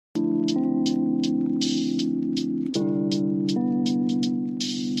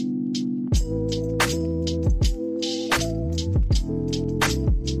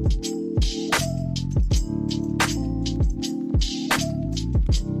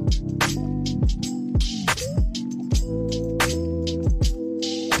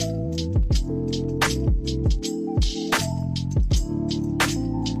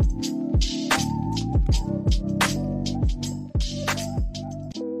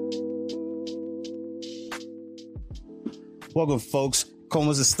Welcome, folks.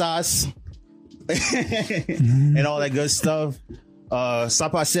 Como estás? And all that good stuff.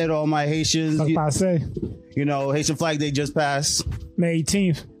 Sapase to all my Haitians. You know, Haitian Flag Day just passed. May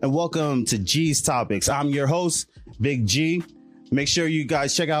 18th. And welcome to G's Topics. I'm your host, Big G. Make sure you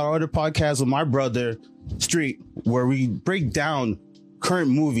guys check out our other podcast with my brother, Street, where we break down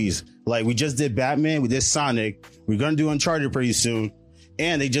current movies. Like we just did Batman, we did Sonic. We're going to do Uncharted pretty soon.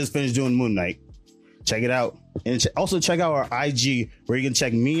 And they just finished doing Moon Knight. Check it out. And also check out our IG where you can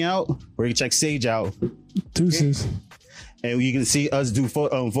check me out, where you can check Sage out. Deuces. And you can see us do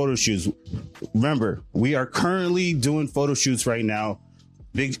photo shoots. Remember, we are currently doing photo shoots right now.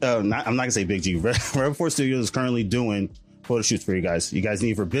 I'm not going to say Big G. Red 4 Studios is currently doing photo shoots for you guys. You guys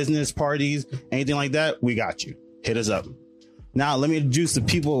need for business, parties, anything like that, we got you. Hit us up. Now, let me introduce the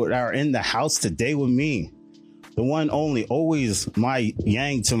people that are in the house today with me. The one only, always my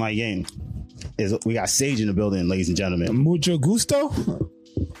yang to my yang. We got Sage in the building, ladies and gentlemen. Mucho gusto.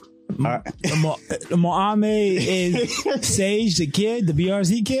 Mohamed is Sage, the kid, the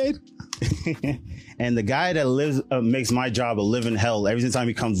BRZ kid. And the guy that lives makes my job a living hell every time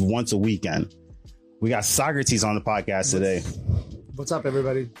he comes once a weekend. We got Socrates on the podcast today. What's up,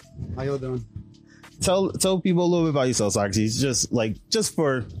 everybody? How y'all doing? Tell people a little bit about yourself, Socrates, just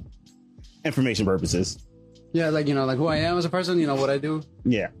for information purposes. Yeah, like who I am as a person, what I do.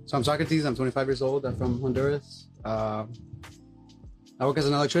 Yeah. So I'm Socrates. I'm 25 years old. I'm from Honduras. I work as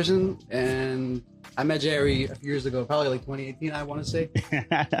an electrician, and I met Jerry a few years ago, probably like 2018, I want to say.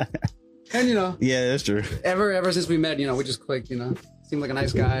 And yeah, that's true. Ever since we met, we just clicked. Seemed like a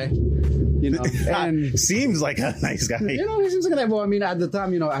nice guy. And seems like a nice guy. He seems like a nice. Well, I mean, at the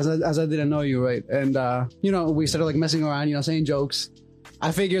time, as I didn't know you, right? And we started like messing around, saying jokes.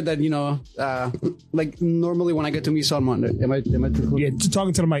 I figured that, like normally when I get to meet someone, am I too close? Yeah,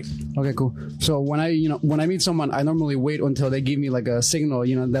 talking to the mic. Okay, cool. So when I meet someone, I normally wait until they give me like a signal,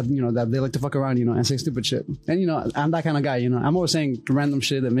 that they like to fuck around, and say stupid shit. And, I'm that kind of guy, I'm always saying random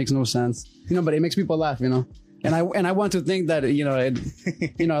shit that makes no sense, but it makes people laugh, And I want to think that,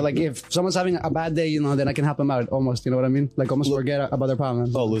 like if someone's having a bad day, then I can help them out almost, you know what I mean? Like almost forget about their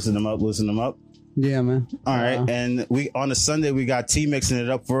problems. Oh, loosen them up. Yeah, man. All right. And on a Sunday, we got T mixing it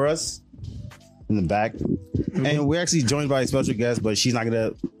up for us in the back. Mm-hmm. And we're actually joined by a special guest, but she's not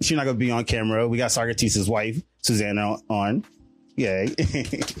gonna be on camera. We got Socrates' wife, Susanna, on. Yay.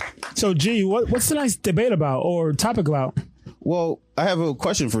 So G, what's tonight's debate about or topic about? Well, I have a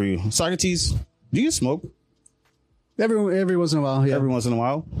question for you. Socrates, do you smoke? Every once in a while, yeah. Every once in a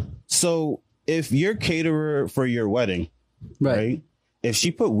while. So if you're caterer for your wedding, right? If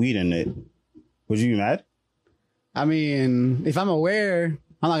she put weed in it, would you be mad? I mean, if I'm aware,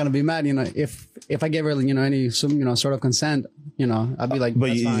 I'm not gonna be mad. If I give her, any sort of consent, I'd be like.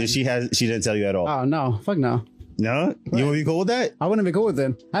 But she didn't tell you at all. Oh no, fuck no. No, you would be cool with that? I wouldn't be cool with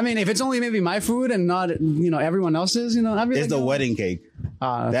it. I mean, if it's only maybe my food and not everyone else's, I'd be. It's like, the wedding cake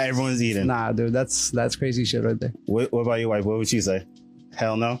that everyone's eating. Nah, dude, that's crazy shit right there. What about your wife? What would she say?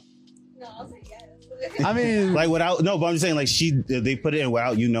 Hell no. No, I'll say yes. I mean, like without no, but I'm just saying like they put it in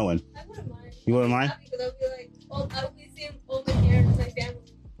without you knowing. I wouldn't mind. You wouldn't mind? Because I'll be like, I would be seeing all my parents, my family.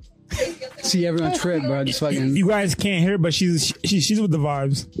 See everyone trip, bro. Just fucking. You guys can't hear, but she's with the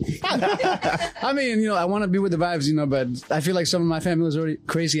vibes. I mean, I want to be with the vibes, but I feel like some of my family is already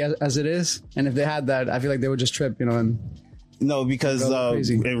crazy as it is, and if they had that, I feel like they would just trip, and. No, because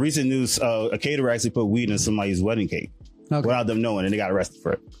in recent news, a caterer actually put weed in somebody's wedding cake without them knowing, and they got arrested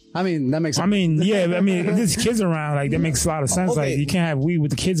for it. I mean, that makes sense. I mean, yeah, if there's kids around, like that makes a lot of sense. Okay. Like you can't have weed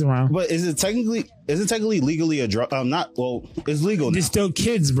with the kids around. But is it technically legally a drug? It's legal now. There's still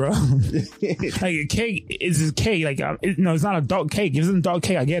kids, bro. Like a cake is a cake. Like it's not adult cake. If it's an adult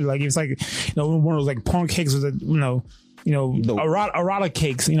cake, I get it. Like it's like one of those like porn cakes with erotic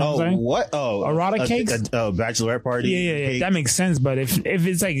cakes. You know what I'm saying? What? Oh, erotic cakes. A bachelorette party. Yeah. Cake. That makes sense. But if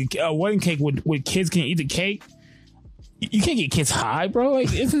it's like a wedding cake with kids can eat the cake. You can't get kids high, bro.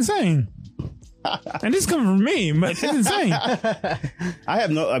 Like it's insane. And this comes from me, but it's insane.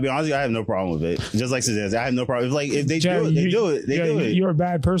 I'll be honest, I have no problem with it. Just like Suzanne, I have no problem. If they do it, they do it. They do it. You're a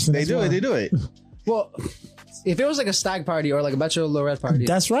bad person. They do it. Well, if it was like a stag party or like a bachelorette party,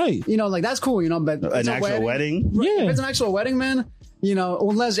 that's right. Like that's cool. But an actual wedding. Yeah, if it's an actual wedding, man.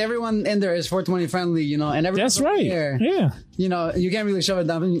 Unless everyone in there is 420 friendly, and everyone. That's right. There, yeah. You can't really shove it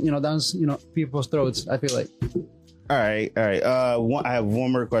down, down, people's throats. I feel like. All right. I have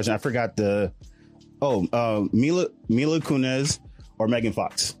one more question. I forgot Mila Kunis or Megan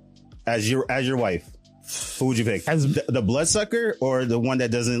Fox as your wife. Who would you pick? As the bloodsucker or the one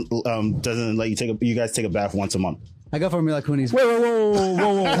that doesn't let you guys take a bath once a month? I go for Mila Kunis. Wait,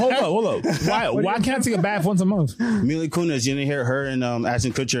 hold up. Why can't I take a bath once a month? Mila Kunis, you didn't hear her and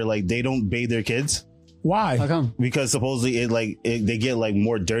Ashton Kutcher, like, they don't bathe their kids Why? How come? because supposedly they get like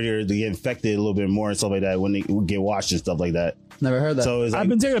more dirtier, they get infected a little bit more and stuff like that when they get washed and stuff like that. Never heard that. So it's like, I've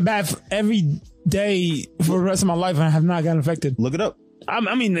been taking a bath every day for the rest of my life and I have not gotten infected. look it up.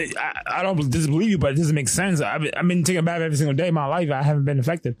 I mean, I don't disbelieve you, but it doesn't make sense. I've been taking a bath every single day of my life. I haven't been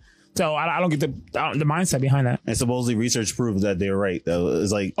infected. So I don't get the mindset behind that. And supposedly research proves that they're right. Though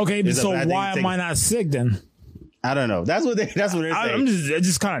it's like, Okay, it's a so bad thing why to am I not sick then? I don't know. That's what they're saying. It's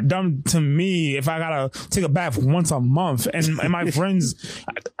just kind of dumb to me if I gotta take a bath once a month and my friends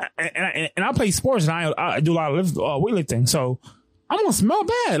and I play sports and I do a lot of weightlifting, so I'm gonna smell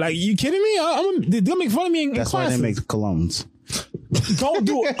bad. Like, you kidding me? They'll make fun of me in That's why classes. they make colognes. Don't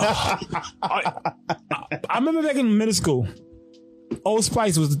do it. I remember back in middle school, Old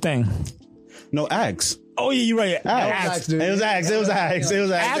Spice was the thing. No, Axe. Oh yeah, you're right. Axe, dude. It was Axe. It was Axe. It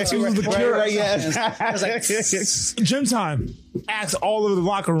was Axe. Axe was the cure. Right, yes. Gym time, Axe all over the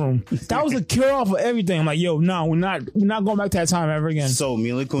locker room. That was the cure all for everything. I'm like, yo, no, we're not going back to that time ever again. So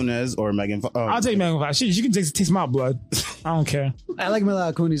Mila Kunis or Megan? I'll take Megan Fox. She can taste my blood. I don't care. I like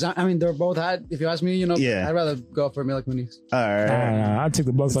Mila Kunis. I mean, they're both hot. If you ask me, Yeah. I'd rather go for Mila Kunis. All right. I'll take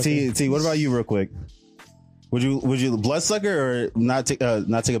the blood sucker. T, what about you, real quick? Would you blood sucker or not take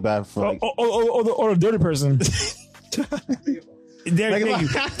a bath for like? Or the dirty person. Thank you.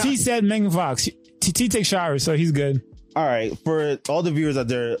 T said Megan Fox. T takes showers, so he's good. All right, for all the viewers out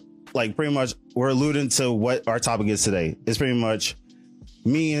there, like, pretty much we're alluding to what our topic is today. It's pretty much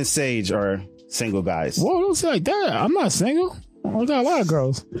me and Sage are single guys, Whoa, don't say like that. I'm not single. I got a lot of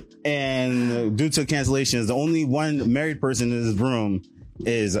girls. and due to cancellations, the only one married person in this room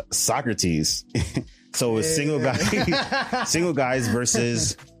is Socrates. So it's single guys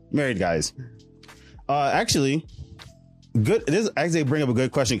versus married guys. Actually, good. This actually bring up a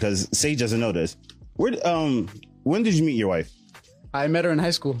good question because Sage doesn't know this. When did you meet your wife? I met her in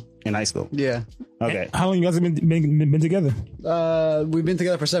high school. In high school. Yeah. Okay. How long you guys have been together? We've been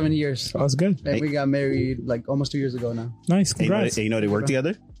together for 7 years. Oh, that's good. And we got married like almost 2 years ago now. Nice. And Congrats. you know they work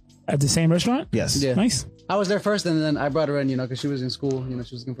together? At the same restaurant? Yes. Yeah. Nice. I was there first, and then I brought her in, because she was in school. She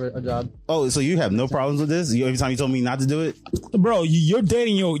was looking for a job. Oh, so you have no problems with this? Every time you told me not to do it? Bro, you're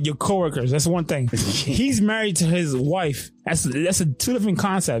dating your coworkers. That's one thing. He's married to his wife. That's two different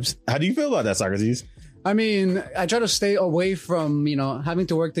concepts. How do you feel about that, Socrates? I mean, I try to stay away from, having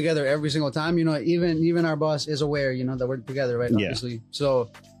to work together every single time. Even our boss is aware, that we're together, right? Yeah. Obviously. So,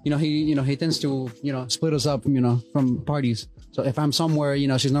 he tends to, split us up, from parties. So if I'm somewhere,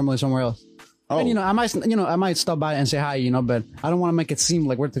 she's normally somewhere else. Oh. And, I might stop by and say hi, but I don't want to make it seem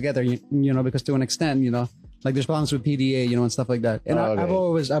like we're together, because to an extent, like there's problems with PDA, and stuff like that. And Okay. I've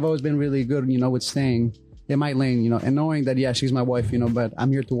always been really good, with staying in my lane, and knowing that, yeah, she's my wife, but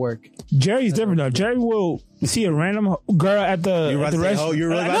I'm here to work. Jerry's different though. Jerry will see a random girl at the restaurant. Oh, you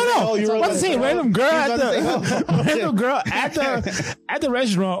were about to say, no. oh, you were I was about about to say to- random girl you at were about to the random girl at the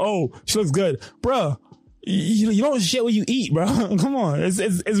restaurant. Oh, she looks good, bro. You don't shit what you eat, bro. Come on, it's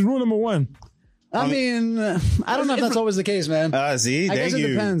rule number one. I mean, I don't know if that's always the case, man. See, I thank guess it you.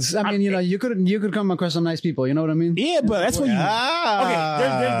 depends. I mean, you could come across some nice people. You know what I mean? Yeah, but that's what you. Ah.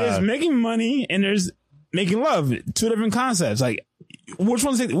 Okay, there's making money and there's making love. Two different concepts. Like, which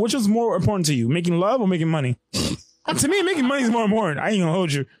one's more important to you? Making love or making money? To me, making money is more important. I ain't gonna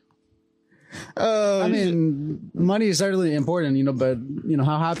hold you. I mean, money is certainly important, but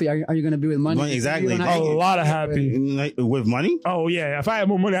how happy are you going to be with money? Money, exactly. You don't A have- lot of happy. Like, with money? Oh yeah, if I had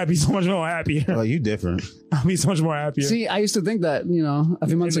more money, I'd be so much more happier. Oh, you different. I'd be so much more happier. See, I used to think that, a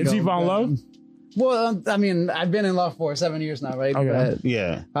few months Did ago. you fall in but, love? Well, I mean, I've been in love for 7 years now, right? Okay.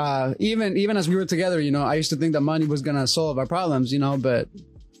 Yeah. But, even as we were together, I used to think that money was going to solve our problems, but,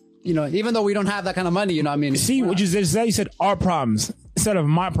 even though we don't have that kind of money, I mean. See what you just said? You said our problems instead of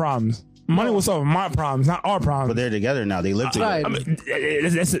my problems. Money will solve my problems, not our But problems. they're together now. They live together. Right. I mean,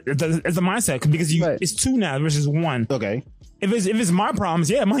 it's a mindset because Right. it's two now versus one. Okay. If it's my problems,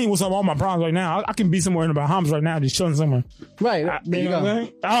 yeah, money will solve all my problems right now. I can be somewhere in the Bahamas right now, just chilling somewhere. Right. There you know what I'm go.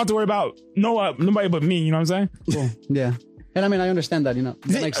 saying? I don't have to worry about nobody but me. You know what I'm saying? Yeah. And I mean, I understand that,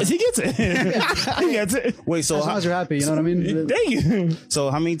 That makes sense. He gets it. He gets it. Wait, so As long as you're happy, you know what I mean? Thank you. so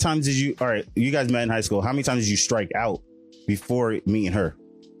how many times did you? All right, you guys met in high school. How many times did you strike out before meeting her?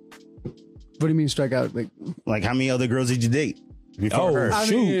 What do you mean strike out? Like, how many other girls did you date before Oh, her? I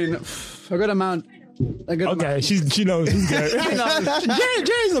Shoot. mean, a good amount. A good Okay, amount. she knows she's good.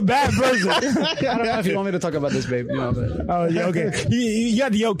 Jerry's a bad person. I don't know if you want me to talk about this, babe. But Oh, yeah, okay. You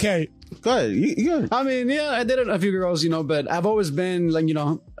got the okay. Go ahead. You go ahead. I mean, yeah, I did it a few girls, but I've always been like,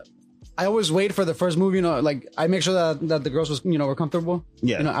 I always wait for the first move, you know, like I make sure that the girls was, you know, were comfortable.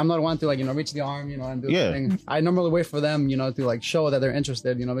 Yeah. You know, I'm not one to like, you know, reach the arm, you know, and do Yeah. the thing. I normally wait for them, you know, to like show that they're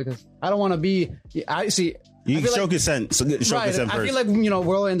interested, you know, because I don't want to be, I see. You I can feel show like- consent. So show Right. consent I first. feel like, you know,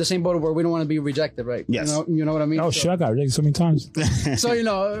 we're all in the same boat where we don't want to be rejected, right? Yes. You know what I mean? Oh So- shit, I got rejected so many times. So, you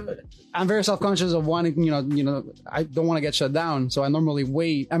know, I'm very self-conscious of wanting, you know, I don't want to get shut down. So I normally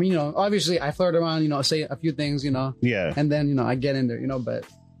wait. I mean, you know, obviously I flirt around, you know, say a few things, you know, Yeah. and then, you know, I get in there, you know, but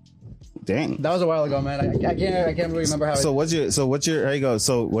Dang. that was a while ago, man. I can't really remember how. So what's your there you go.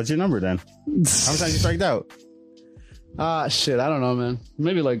 So what's your number then? How many times you striked out? Shit, I don't know, man.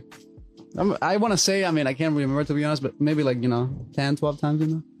 Maybe like, I want to say, I mean, I can't remember to be honest, but maybe like, you know, 10, 12 times, you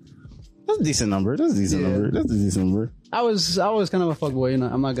know. That's a decent number. That's a decent Yeah. number. That's a decent number. I was kind of a fuckboy, you know.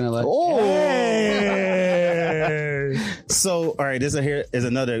 I'm not gonna lie. Oh. Hey. So all right, this here is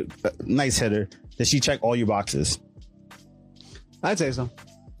another nice hitter. Does she check all your boxes? I'd say so.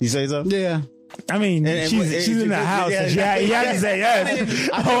 You say so? Yeah. I mean, And- she's in the house. yeah, so you have to say yes.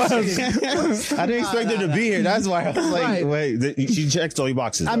 I didn't expect her to be here. That's why I was like, Right. wait, she checks all your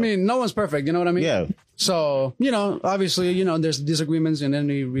boxes. I though. mean, no one's perfect. You know what I mean? Yeah. So, you know, obviously, you know, there's disagreements in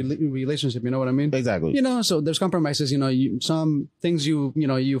any relationship. You know what I mean? Exactly. You know, so there's compromises. You know, some things you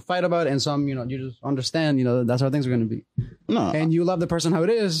know you fight about, and some you know you just understand. You know, that's how things are going to be. No. And you love the person how it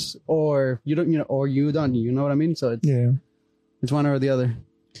is, or you don't. You know, or you don't. You know what I mean? So Yeah. it's one or the other.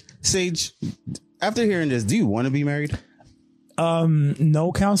 Sage, after hearing this, do you want to be married?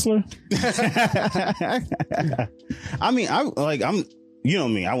 No, counselor. I mean, I'm you know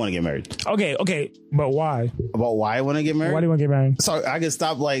me, I want to get married. Okay, but why? About why I want to get married? Why do you want to get married? So I can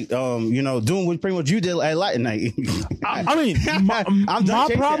stop like you know, doing what pretty much you did at Latin night. I mean, my I'm done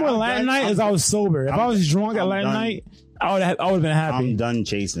chasing. problem with I'm Latin done. night is I was sober. If I was drunk at I'm Latin done. night, I would have been happy. I'm done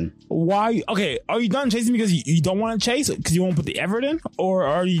chasing. Why? Okay, are you done chasing because you don't want to chase because you won't put the effort in, or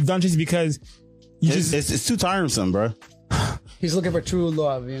are you done chasing because you just It's too tiresome, bro. He's looking for true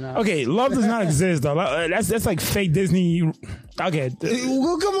love. You know. okay? Love does not exist though. That's like fake Disney. Okay,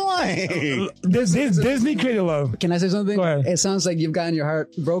 Well, come on. Disney created love. Can I say something? Go ahead. It sounds like you've gotten your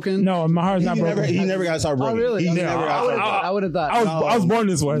heart broken. No, my heart's not broken. He never got his heart broken. Oh, really? He Okay. never got his heart broken. I would have thought. I was born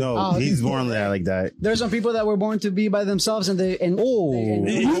this way. No, Oh, he's born like that. There's some people that were born to be by themselves, and they and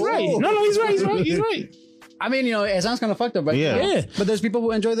He's right. No, he's right. He's right. I mean, you know, it sounds kind of fucked up, right? Yeah. Yeah. But there's people who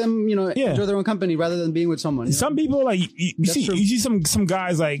enjoy them, you know, Yeah. enjoy their own company rather than being with someone. you know? Some people like you see true. you see some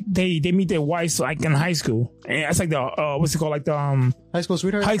guys like they meet their wives like in high school, and that's like the what's it called, like the High school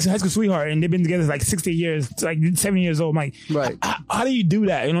sweetheart. high school sweetheart, and they've been together like 60 years, like 70 years old. I'm like, Right. how do you do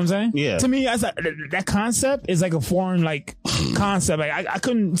that? You know what I'm saying? Yeah. To me, that's that concept is like a foreign like concept. Like I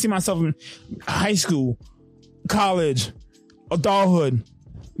couldn't see myself in high school, college, adulthood,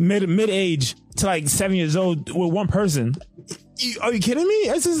 mid age to like 7 years old with one person. Are you kidding me?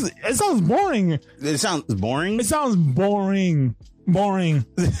 It sounds boring. It sounds boring. It sounds boring. Boring.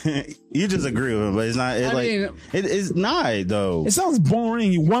 You just agree with him, but it's not. I mean- It's not though. It sounds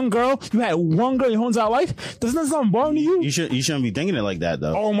boring. You had one girl your whole entire life. Doesn't that sound boring to you? You shouldn't be thinking it like that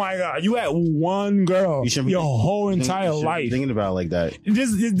though. Oh my god, you had one girl You shouldn't be your whole You entire shouldn't be life. thinking about it like that. This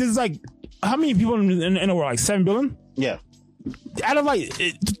is like how many people in the world? Like 7 billion. Yeah. Out of like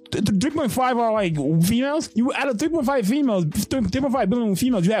 3.5 are like females. You out of 3.5 females, 3.5 billion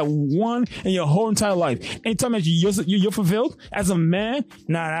females, you had one in your whole entire life. Anytime that you're fulfilled as a man,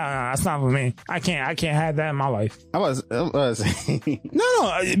 nah, that's not for me. I can't have that in my life. I was saying,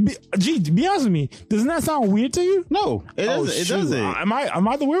 No, gee, be honest with me. Doesn't that sound weird to you? no, it doesn't. It shoot. doesn't. Am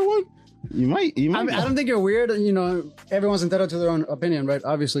I the weird one? You might. I mean, I don't think you're weird. You know, everyone's entitled to their own opinion, right?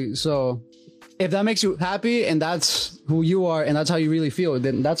 Obviously. So if that makes you happy and that's who you are and that's how you really feel,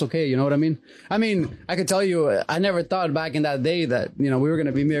 then that's okay. You know what I mean? I mean, I could tell you, I never thought back in that day that, you know, we were going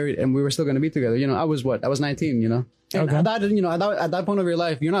to be married and we were still going to be together. You know, I was 19, you know? And Okay. at that, you know, at that point of your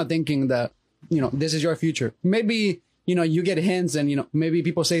life, you're not thinking that, you know, this is your future. Maybe, you know, you get hints and, you know, maybe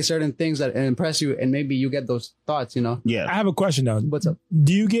people say certain things that impress you and maybe you get those thoughts, you know? I Yeah. have a question though. What's up?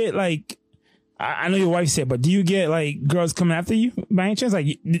 Do you get like, I know your wife said, but do you get like girls coming after you by any chance?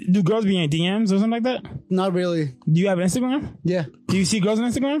 Like, do girls be in DMs or something like that? Not really. Do you have Instagram? Yeah. Do you see girls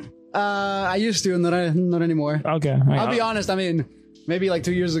on Instagram? I used to, not anymore. Okay. I'll be honest. I mean, maybe like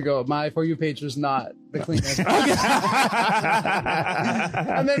 2 years ago, my For You page was not the cleanest.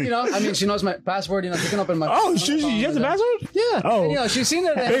 And then, you know, I mean, she knows my password, you know, picking up in my. Oh, she has the password? Yeah. Oh. And, you know, she's seen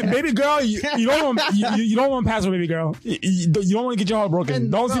it. Baby girl, you don't want you don't want password, baby girl. You don't want to get your heart broken.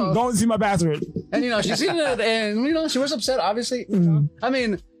 And, Don't see my password. And, you know, she's seen it and, you know, she was upset, obviously. You Mm. know? I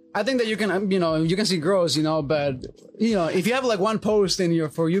mean, I think that you can, you can see girls, but if you have like one post in your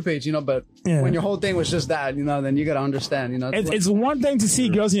For You page, but Yeah. when your whole thing was just that, then you gotta understand, It's one thing to see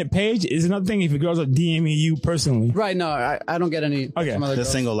girls in your page. It's another thing if your girls are DMing you personally. right. No, I don't get any. Okay. from other The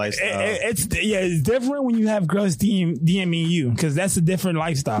girls. single lifestyle. It's different when you have girls DMing you because that's a different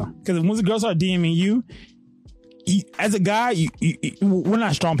lifestyle. Because once the girls are DMing you, as a guy, we're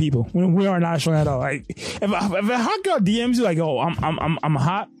not strong people. We are not strong at all. Like if a hot girl DMs you like, oh, I'm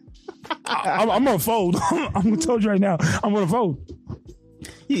hot. I'm gonna fold. I'm gonna tell you right now. I'm gonna fold.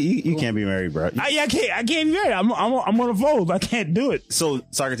 You can't be married, bro. I can't be married. I'm gonna fold. I can't do it. So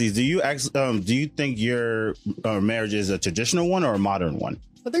Socrates, do you think your marriage is a traditional one or a modern one?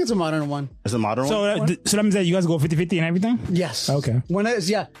 I think it's a modern one. It's a modern So one. so that means that you guys go 50-50 and everything. Yes. Okay.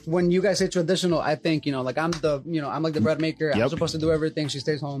 When you guys say traditional, I think like I'm like the bread maker. I'm Yep. supposed to do everything. She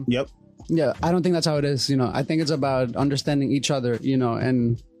stays home. Yep. Yeah, I don't think that's how it is. I think it's about understanding each other.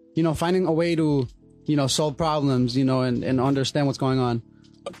 And finding a way to solve problems. And understand what's going on.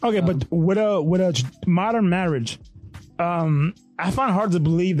 Okay, but with a modern marriage, I find it hard to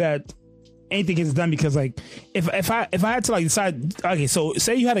believe that anything gets done because like if I had to like decide, okay, so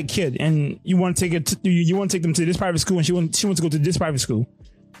say you had a kid and you want to take it you want to take them to this private school and she wants to go to this private school,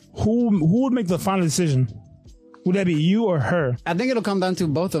 who would make the final decision? Would that be you or her? I think it'll come down to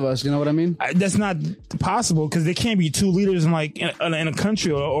both of us. You know what I mean? That's not possible because there can't be two leaders in a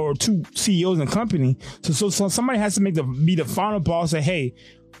country or two CEOs in a company. So somebody has to be the final boss. Say, hey,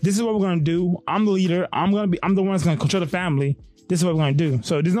 this is what we're gonna do. I'm the leader. I'm the one that's gonna control the family. This is what we're gonna do.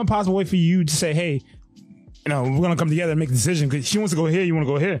 So there's no possible way for you to say, hey, we're gonna come together and make a decision because she wants to go here, you want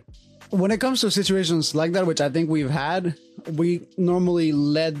to go here. When it comes to situations like that, which I think we've had, we normally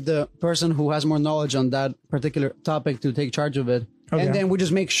let the person who has more knowledge on that particular topic to take charge of it. Okay. And then we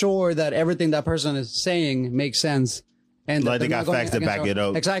just make sure that everything that person is saying makes sense. And Like that they they're got not going facts to against back our- it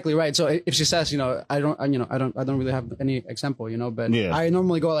up. Exactly right. So if she says, I don't really have any example, but Yeah. I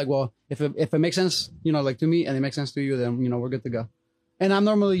normally go like, well, if it makes sense, like to me and it makes sense to you, then, we're good to go. And I'm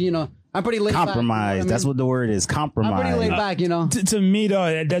normally, I'm pretty laid back. Compromise. That's what the word is. I'm pretty laid Compromise. back, To me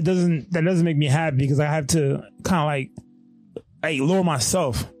though, that doesn't make me happy because I have to kind of like lower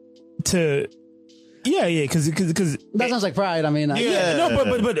myself to because That sounds like pride. I mean, no,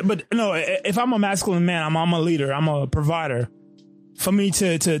 but no. If I'm a masculine man, I'm a leader. I'm a provider. For me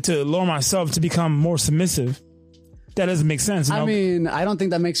to lower myself to become more submissive, that doesn't make sense. You know? I mean, I don't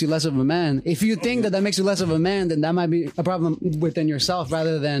think that makes you less of a man. If you think that makes you less of a man, then that might be a problem within yourself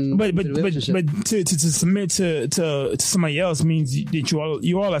rather than. but the relationship. to submit to somebody else means that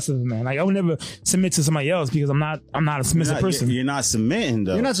you are less of a man. Like I would never submit to somebody else because I'm not a submissive person. You're not submitting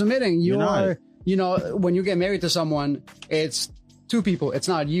though. You're not submitting. You You're not. are. When you get married to someone, it's two people. It's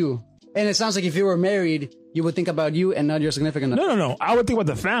not you. And it sounds like if you were married, you would think about you and not your significant other. No. I would think about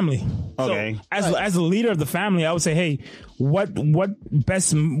the family. Okay. So, as a leader of the family, I would say, hey, what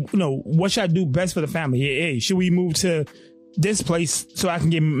best, what should I do best for the family? Hey, should we move to this place so I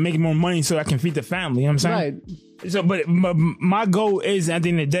can make more money so I can feed the family? You know what I'm saying? Right. So, but my goal is at the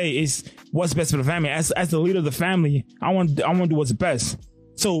end of the day is what's best for the family. As the leader of the family, I want to do what's best.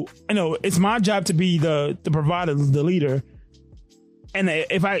 So, it's my job to be the provider, the leader. And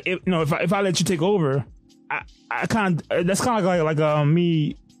if I let you take over, I kind of that's kind of like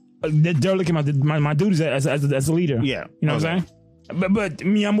me derelicting my duties as a leader. Yeah. You know what I'm saying? But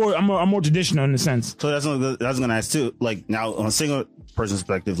me, I'm more traditional in a sense. So that's what I was gonna ask too. Like now, on a single person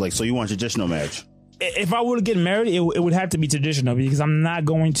perspective, like so you want traditional marriage? If I were to get married, it would have to be traditional because I'm not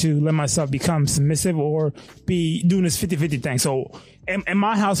going to let myself become submissive or be doing this 50-50 thing. So in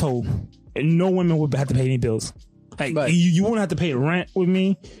my household, no women would have to pay any bills. Like Right. you won't have to pay rent with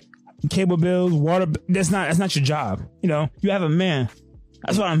me, cable bills, water. That's not your job. You have a man.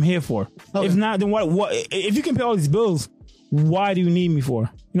 That's what I'm here for. Okay. If not, then what? If you can pay all these bills, why do you need me for?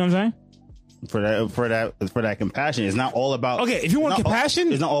 You know what I'm saying? For that compassion. It's not all about. Okay, if you want it's not all-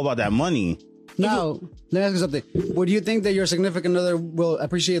 compassion- it's not all about that money. Now, let me ask you something. Would you think that your significant other will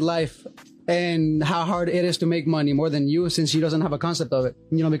appreciate life and how hard it is to make money more than you, since she doesn't have a concept of it?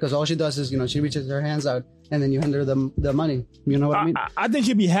 Because all she does is, she reaches her hands out and then you hand her the money. You know what I mean? I think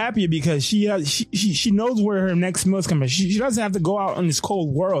she'd be happier because she knows where her next meal is coming. She doesn't have to go out in this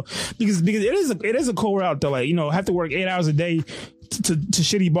cold world because it is a cold world out there. Like have to work 8 hours a day to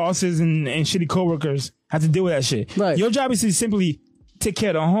shitty bosses and shitty coworkers. Have to deal with that shit. Right. Your job is to simply take care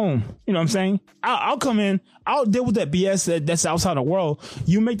of the home. You know what I'm saying? I'll come in. I'll deal with that BS that's outside the world.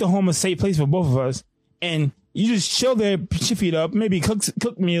 You make the home a safe place for both of us, and you just chill there, put your feet up, maybe cook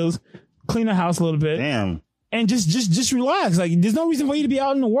meals, clean the house a little bit. Damn. and just relax. Like, there's no reason for you to be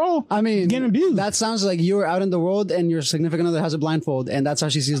out in the world. I mean, getting abused. That sounds like you're out in the world and your significant other has a blindfold, and that's how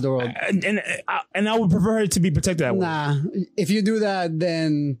she sees the world. And I would prefer her to be protected that way. Nah, if you do that,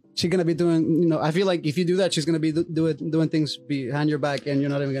 then she's gonna be doing. I feel like if you do that, she's gonna be doing things behind your back, and you're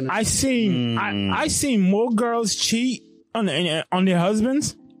not even gonna. I seen more girls cheat on their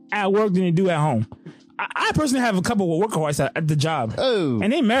husbands at work than they do at home. I personally have a couple of workaholics at the job,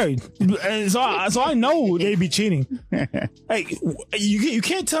 and they married, and so I know they be cheating. Like, you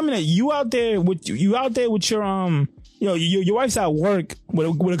can't tell me that you out there with your your wife's at work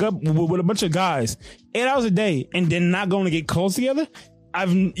with a bunch of guys 8 hours a day, and they're not going to get close together.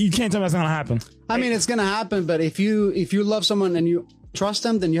 You can't tell me that's not gonna happen. I mean, it's gonna happen, but if you love someone and you trust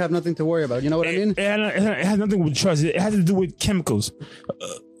them, then you have nothing to worry about. You know what I mean? It has nothing with trust. It has to do with chemicals.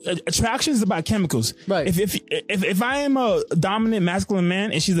 Attraction is about chemicals. Right. If I am a dominant masculine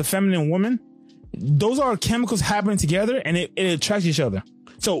man and she's a feminine woman, those are chemicals happening together, and it attracts each other.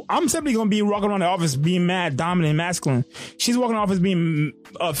 So I'm simply going to be walking around the office being mad, dominant, masculine. She's walking around the office being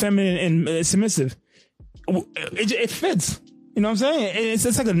feminine and submissive. It fits. You know what I'm saying? It's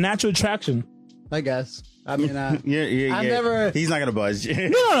just like a natural attraction. I guess. I mean, yeah. I've never. He's not gonna budge. No,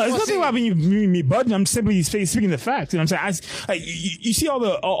 it's nothing about me budging. I'm simply speaking the facts. You know what I'm saying? You see all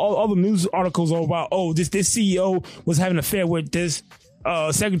the news articles about this CEO was having an affair with this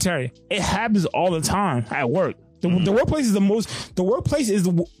secretary. It happens all the time at work. The workplace is the workplace is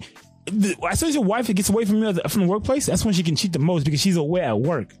as soon as your wife gets away from the workplace, that's when she can cheat the most, because she's away at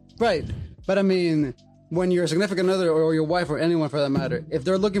work. Right, but I mean, when your significant other or your wife or anyone for that matter, if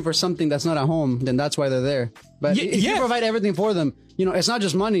they're looking for something that's not at home, then that's why they're there. But if you provide everything for them, it's not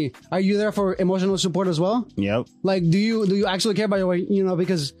just money. Are you there for emotional support as well? Yep. Like, do you actually care about your wife?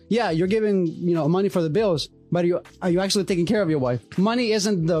 Because you're giving money for the bills, but are you actually taking care of your wife? Money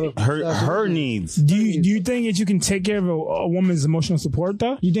isn't her needs. Do you think that you can take care of a woman's emotional support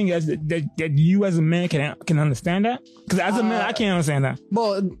though? You think that you as a man can understand that? Because as a man, I can't understand that.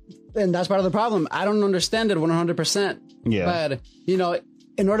 Well, and that's part of the problem. I don't understand it 100%. Yeah. But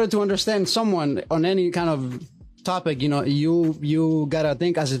in order to understand someone on any kind of topic, you gotta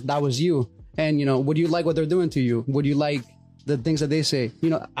think as if that was you. And would you like what they're doing to you? Would you like the things that they say?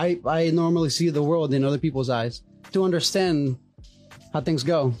 I normally see the world in other people's eyes to understand how things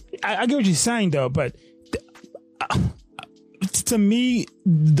go. I get what you're saying though, but to me,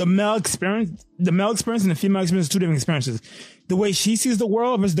 the male experience and the female experience are two different experiences. The way she sees the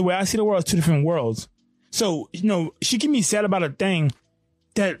world versus the way I see the world is two different worlds. So, she can be sad about a thing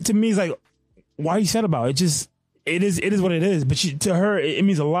that to me is like, why are you sad about it? It is what it is. But to her, it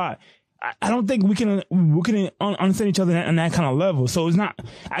means a lot. I don't think we can understand each other on that kind of level. So it's not,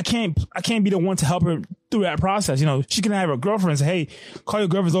 I can't be the one to help her through that process. She can have her girlfriend say, hey, call your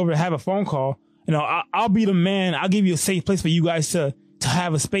girlfriends over and have a phone call. I'll be the man. I'll give you a safe place for you guys to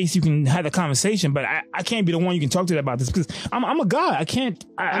have a space you can have the conversation, but I can't be the one you can talk to about this, because I'm a guy. I can't.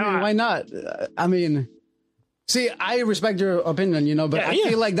 I mean, why not? I mean, see, I respect your opinion, but I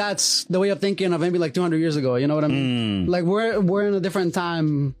feel like that's the way of thinking of maybe like 200 years ago. You know what I mean? Like we're in a different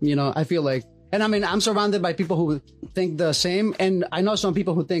time. I feel like, and I mean, I'm surrounded by people who think the same, and I know some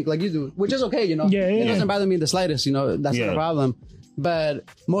people who think like you do, which is okay. It doesn't bother me in the slightest. That's not a problem. But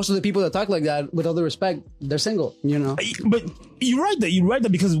most of the people that talk like that, with all due respect, they're single, But you're right that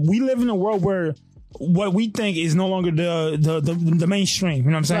because we live in a world where what we think is no longer the mainstream. You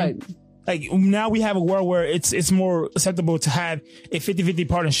know what I'm saying? Right. Like, now we have a world where it's more acceptable to have a 50-50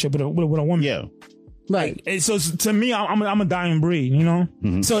 partnership with a woman. Yeah. Right. So to me, I'm a dying breed,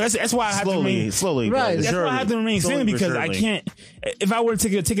 Mm-hmm. So that's why I have to remain slowly. Right. That's why I have to remain single, because I can't. If I were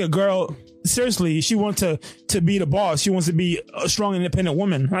to take a girl seriously, she wants to be the boss. She wants to be a strong, independent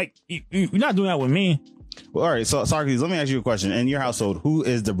woman. Like, you're not doing that with me. Well, all right. So, Socrates, let me ask you a question. In your household, who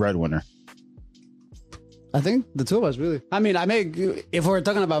is the breadwinner? I think the two of us, really. I mean, if we're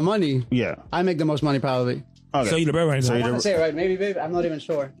talking about money, I make the most money probably. Okay. So you're the breadwinner. I want to say it right. Maybe, babe. I'm not even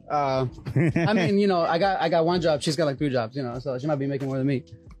sure. I mean, I got one job. She's got like 2 jobs, so she might be making more than me.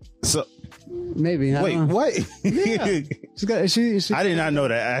 So maybe. Wait, what? Yeah. She I did not know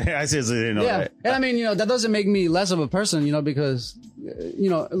that. I seriously didn't know that. And I mean, that doesn't make me less of a person, because,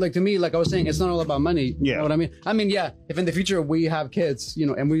 like to me, like I was saying, it's not all about money. Yeah. You know what I mean? I mean, yeah, if in the future we have kids,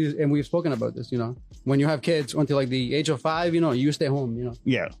 and we've spoken about this, when you have kids until like the age of 5, you stay home,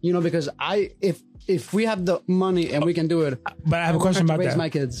 Yeah. Because if we have the money and we can do it, but I have a question about raise that. my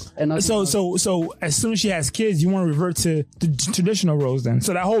kids. And so as soon as she has kids, you want to revert to the traditional roles then.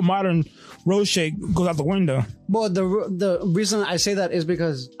 So that whole modern role shake goes out the window. Well, the reason I say that is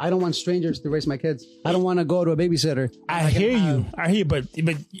because I don't want strangers to raise my kids. I don't want to go to a babysitter. I hear you, but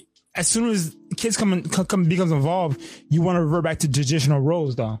as soon as kids becomes involved, you want to revert back to traditional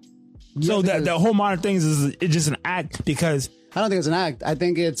roles, though. So that the whole modern things is it's just an act because. I don't think it's an act. I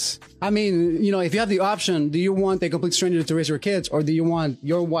think it's, I mean, you know, if you have the option, do you want a complete stranger to raise your kids, or do you want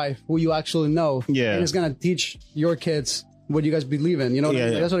your wife who you actually know and is going to teach your kids what you guys believe in? You know,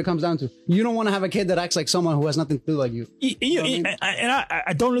 that's what it comes down to. You don't want to have a kid that acts like someone who has nothing to do like you.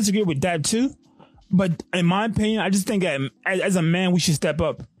 I don't disagree with that too. But in my opinion, I just think that as a man, we should step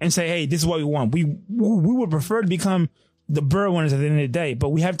up and say, hey, this is what we want. We would prefer to become the breadwinners at the end of the day, but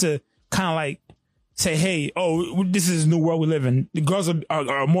we have to kind of like, say, hey, oh, this is the new world we live in. The girls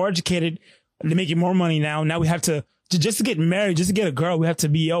are more educated. They're making more money now. Now we have to just to get married, just to get a girl, we have to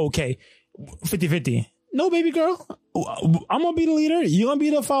be, okay, 50-50. No, baby girl. I'm going to be the leader. You're going to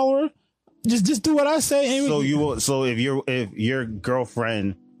be the follower. Just do what I say. So if your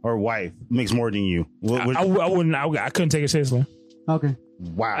girlfriend or wife makes more than you, I couldn't take it seriously. Okay.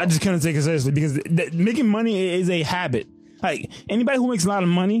 Wow. I just couldn't take it seriously because making money is a habit. Like anybody who makes a lot of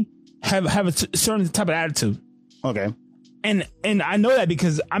money, have a certain type of attitude. Okay. And I know that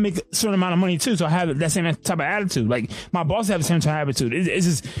because I make a certain amount of money too, so I have that same type of attitude. Like my boss have the same type of attitude. It's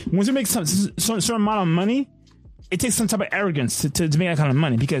just once you make some certain amount of money, it takes some type of arrogance to make that kind of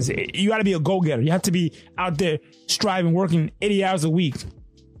money because you got to be a go-getter. You have to be out there striving, working 80 hours a week.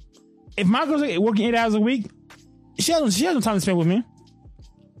 If my girl's working 8 hours a week, she has no time to spend with me.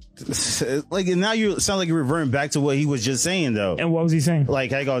 Like now you sound like you're reverting back to what he was just saying though. And what was he saying?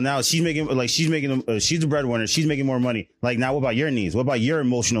 Like I go now she's the breadwinner, she's making more money. Like now what about your needs? What about your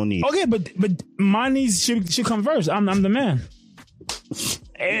emotional needs? Okay, but my needs should come first. I'm the man.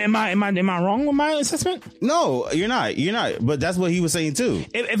 Am I wrong with my assessment? No, you're not. But that's what he was saying too.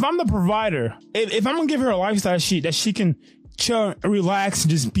 If I'm the provider, if I'm gonna give her a lifestyle that she can chill, relax, and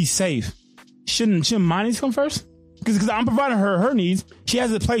just be safe, shouldn't my needs come first? Because I'm providing her needs. She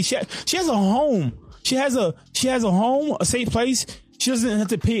has a place. She has a home. She has a home, a safe place. She doesn't have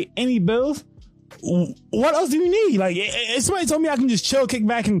to pay any bills. What else do you need? Like, if somebody told me I can just chill, kick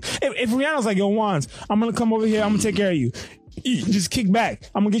back, and if Rihanna's like, yo, Wands, I'm gonna come over here, I'm gonna take care of you. You just kick back.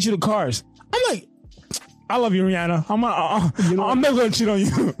 I'm gonna get you the cars. I'm like, I love you, Rihanna. I'm never gonna cheat on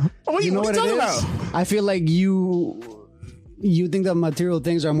you. What are you talking about? I feel like you think that material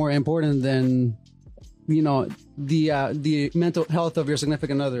things are more important than, you know, the mental health of your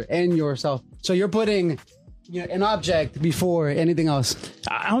significant other and yourself. So you're putting, you know, an object before anything else.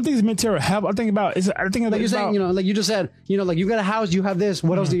 I don't think it's material health. I think about like you're saying, you know, like you just said, you know, like you got a house, you have this.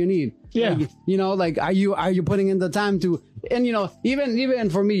 What else do you need? Yeah. Like, you know, like are you putting in the time to? And you know,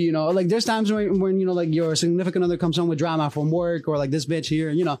 even for me, you know, like there's times when you know, like your significant other comes home with drama from work or like this bitch here,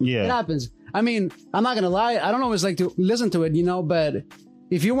 you know, it happens. I mean, I'm not gonna lie, I don't always like to listen to it, you know, but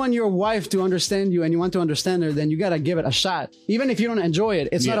if you want your wife to understand you and you want to understand her, then you gotta give it a shot. Even if you don't enjoy it,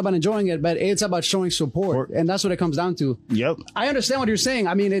 it's not about enjoying it, but it's about showing support, and that's what it comes down to. Yep. I understand what you're saying.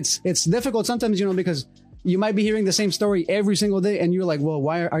 I mean, it's difficult sometimes, you know, because you might be hearing the same story every single day, and you're like, well,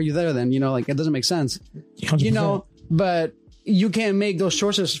 why are you there then? You know, like it doesn't make sense. 100%. You know, but you can't make those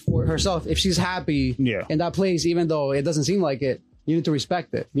choices for herself if she's happy in that place, even though it doesn't seem like it. You need to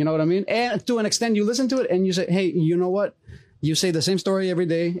respect it. You know what I mean? And to an extent, you listen to it and you say, hey, you know what? You say the same story every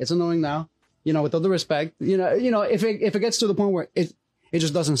day. It's annoying now. You know, with all the respect, you know, if it gets to the point where it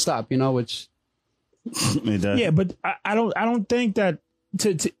just doesn't stop, you know, which. It does. Yeah, but I don't think that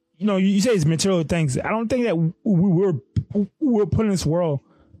to you know, you say it's material things. I don't think that we're put in this world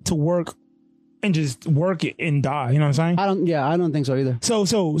to work and just work it and die. You know what I'm saying? I don't think so either.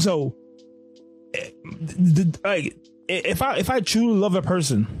 So like if I truly love a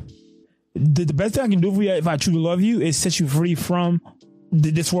person, the best thing I can do for you if I truly love you is set you free from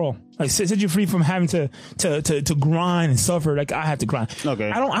this world. Like set you free from having to grind and suffer like I have to grind. Okay.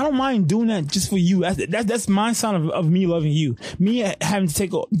 I don't mind doing that just for you. That's my sign of me loving you. Me having to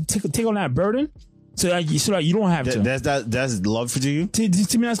take on that burden so that you don't have to. That's love for you.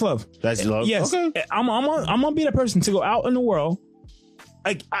 To me, that's love. That's love. Yes. Okay. I'm gonna be that person to go out in the world.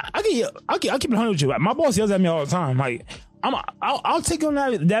 Like I'll keep it 100 with you. My boss yells at me all the time. Like I'll take on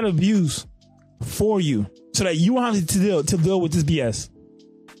that abuse for you so that you won't have to deal with this BS.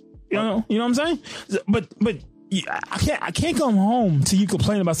 You know what I'm saying? But I can't come home till you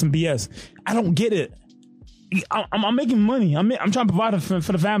complain about some BS. I don't get it. I'm making money. I'm trying to provide for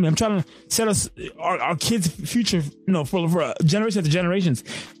the family. I'm trying to set us our kids' future, you know, for generation after generations.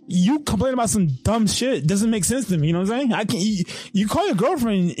 You complain about some dumb shit doesn't make sense to me. You know what I'm saying? I can't. You call your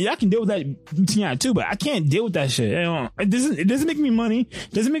girlfriend. I can deal with that between you too, but I can't deal with that shit. You know, it doesn't make me money.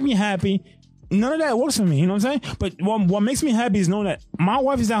 It doesn't make me happy. None of that works for me. You know what I'm saying? But what makes me happy is knowing that my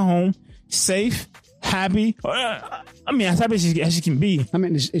wife is at home, safe, happy. I mean, as happy as she can be. I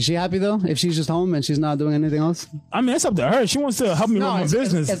mean, is she happy though? If she's just home and she's not doing anything else? I mean, it's up to her. She wants to help me run my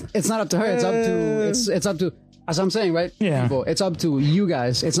business. It's not up to her. It's up to it's up to. As I'm saying, right? Yeah. People, it's up to you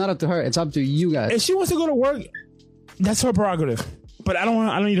guys. It's not up to her. It's up to you guys. If she wants to go to work, that's her prerogative. But I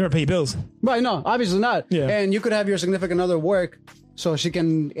don't need her to pay bills. Right? No, obviously not. Yeah. And you could have your significant other work so she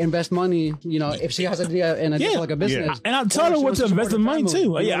can invest money. You know, if she has an idea for like a business. And I'll tell her what to invest the money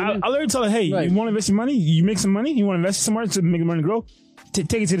too. Yeah, I'll literally tell her, hey, Right. you want to invest your money? You make some money. You want to invest it somewhere to make the money grow?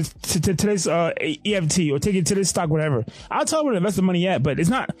 Take it to this EFT or take it to this stock, whatever. I'll tell her where to invest the money at, but it's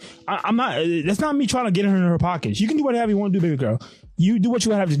not. I'm not. That's not me trying to get her in her pockets. You can do whatever you want to do, baby girl. You do what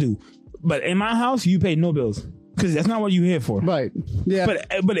you have to do. But in my house, you pay no bills because that's not what you're here for. Right. Yeah. But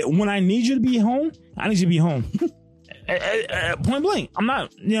when I need you to be home, I need you to be home. Point blank. I'm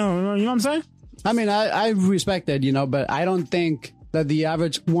not. You know what I'm saying? I mean, I respect that, you know, but I don't think that the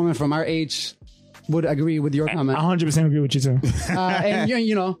average woman from our age would agree with your comment. 100% agree with you too. And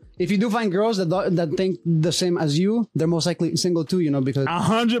you know, if you do find girls that think the same as you, they're most likely single too, you know, because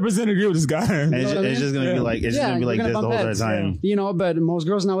 100% agree with this guy. And know what I mean? it's just gonna be like it's just gonna be like you're this the bump whole heads. time. You know, but most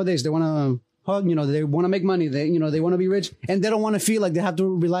girls nowadays, they want to hug, you know, they want to make money, they want to be rich, and they don't want to feel like they have to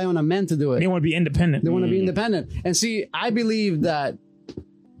rely on a man to do it. They want to be independent. They want to be independent. And see, I believe that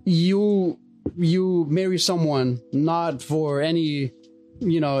you marry someone not for any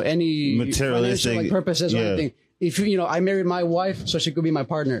Materialistic, financial, like, purposes or yeah. anything. If I married my wife so she could be my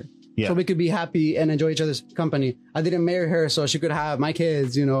partner. Yeah. So we could be happy and enjoy each other's company. I didn't marry her so she could have my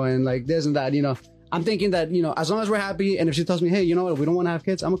kids, you know, and like this and that, you know. I'm thinking that, you know, as long as we're happy, and if she tells me, hey, you know what, we don't want to have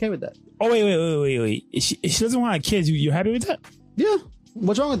kids, I'm okay with that. Oh, wait. If she doesn't want to have kids, you happy with that? Yeah.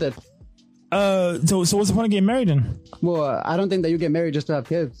 What's wrong with it? So what's the point of getting married then? Well, I don't think that you get married just to have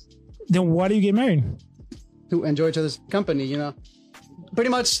kids. Then why do you get married? To enjoy each other's company, you know. Pretty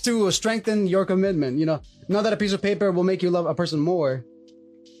much to strengthen your commitment, you know. Not that a piece of paper will make you love a person more.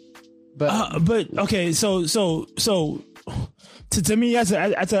 But okay, so to me that's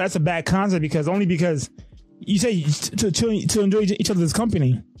a bad concept because you say to enjoy each other's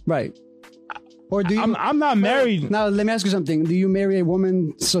company. right. Or do you I'm not married. Now let me ask you something. Do you marry a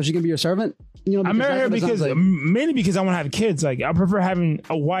woman so she can be your servant? You know, I marry her that's what it sounds mainly because I want to have kids. Like I prefer having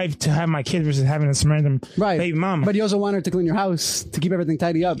a wife to have my kids versus having a random right. baby mama. But you also want her to clean your house to keep everything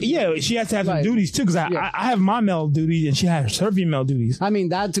tidy up. Yeah, she has to have some Right. duties too because Yeah. I have my male duties and she has her female duties. I mean,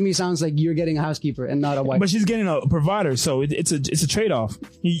 that to me sounds like you're getting a housekeeper and not a wife. But she's getting a provider, so it's a trade off.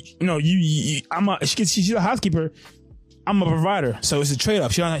 She's a housekeeper. I'm a provider, so it's a trade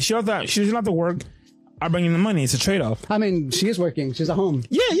off. She doesn't have to work. I bring in the money. It's a trade off. I mean, she is working. She's at home.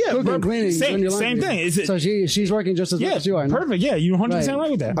 Yeah. Cooking, cleaning, doing your Same laundry. thing. So she's working just as much as you are. No? Perfect. Yeah, you're 100%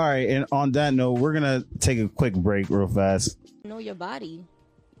 right with that. All right, and on that note, we're gonna take a quick break real fast. Know your body.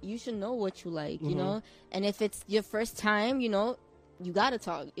 You should know what you like, you Mm-hmm. know? And if it's your first time, you know, you gotta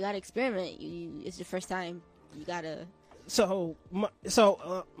talk. You gotta experiment. It's your first time. You gotta... So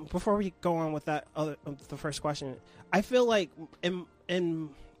before we go on with that the first question, I feel like in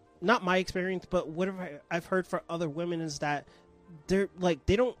not my experience, but whatever I've heard for other women is that they're like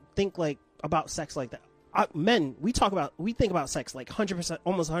they don't think like about sex like that. Men, we think about sex like 100%,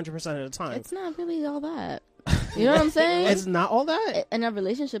 almost 100% of the time. It's not really all that. You know what I'm saying? It's not all that. In a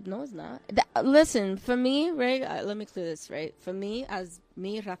relationship, no, it's not. Listen, for me, right? Let me clear this, right? For me,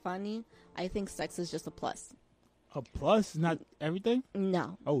 Rafani, I think sex is just a plus. A plus, not everything.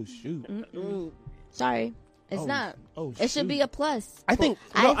 No. Oh shoot. Sorry. It's not. Oh, It should be a plus. I think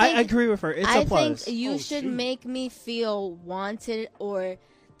I I think- agree with her. It's I a plus. think you should make me feel wanted, or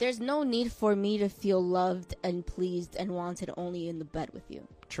there's no need for me to feel loved and pleased and wanted only in the bed with you.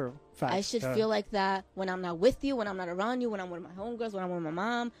 True. Facts. I should feel like that when I'm not with you, when I'm not around you, when I'm with my homegirls, when I'm with my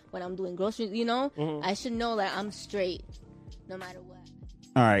mom, when I'm doing groceries, you know? Mm-hmm. I should know that I'm straight no matter what.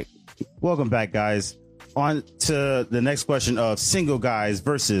 All right, welcome back, guys. On to the next question of single guys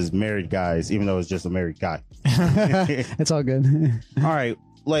versus married guys, even though it's just a married guy. It's all good. All right,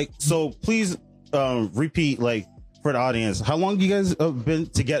 so please repeat, for the audience, how long you guys have been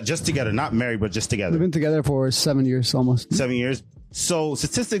together, not married, but just together? We've been together for 7 years almost. 7 years. So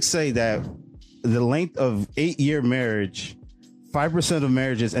statistics say that the length of 8-year marriage, 5% of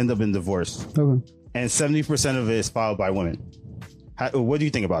marriages end up in divorce, Okay. and 70% of it is filed by women. What do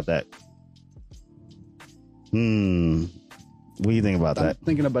you think about that? What do you think about I'm that?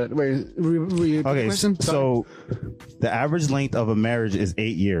 thinking about it. Wait, Okay, question? so the average length of a marriage is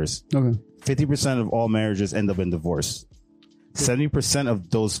 8 years. Okay. 50% of all marriages end up in divorce. 70% of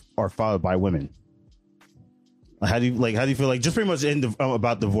those are filed by women. How do you feel just pretty much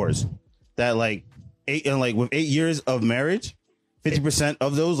about divorce? That with 8 years of marriage, 50%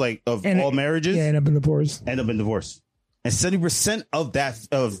 of those, like of And all marriages, Yeah, end up in divorce. end up in divorce, and 70% of that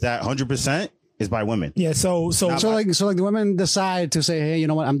 100% is by women. Yeah, so So like the women decide to say, hey, you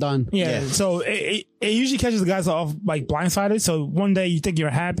know what, I'm done. Yeah, Yeah. so it usually catches the guys off like blindsided. So one day you think you're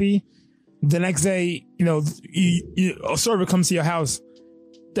happy, the next day, you know, a server comes to your house,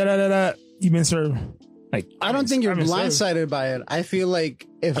 you've been served. Like I don't think you're I've been served. blindsided by it. I feel like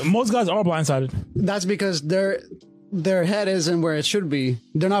if Most guys are blindsided. that's because their head isn't where it should be.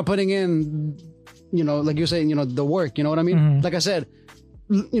 They're not putting in, you know, like you're saying, you know, the work. You know what I mean? Mm-hmm. Like I said,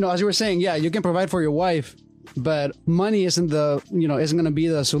 you know, as you were saying, yeah, you can provide for your wife, but money isn't going to be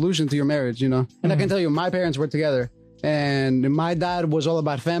the solution to your marriage. You know, and I can tell you, my parents were together, and my dad was all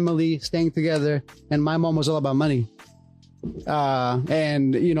about family, staying together, and my mom was all about money.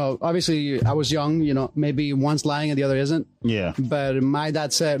 And you know, obviously, I was young. You know, maybe one's lying and the other isn't. Yeah. But my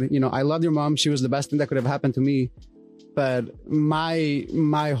dad said, you know, I loved your mom. She was the best thing that could have happened to me. But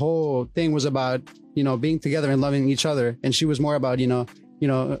my whole thing was about, you know, being together and loving each other. And she was more about,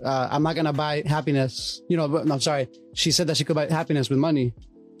 I'm not going to buy happiness. You know, no, sorry. She said that she could buy happiness with money,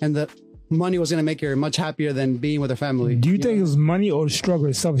 and that money was going to make her much happier than being with her family. Do you think it was money or the struggle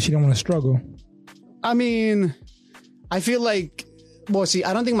itself? She didn't want to struggle. I mean, I feel like, well, see,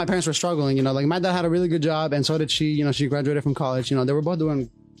 I don't think my parents were struggling. You know, like my dad had a really good job, and so did she. You know, she graduated from college. You know, they were both doing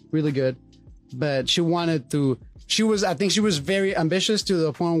really good, but she wanted to. I think she was very ambitious to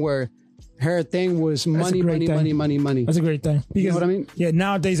the point where her thing was money. That's a great thing. Because, You know what I mean? Yeah,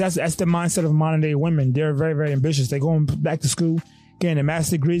 nowadays that's the mindset of modern day women. They're very, very ambitious. They're going back to school, getting their master's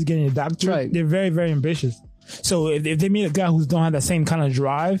degrees, getting a doctorate. Right. They're very, very ambitious. So if they meet a guy who don't have that same kind of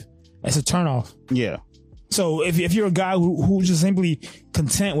drive, it's a turnoff. Yeah. So if you're a guy who's just simply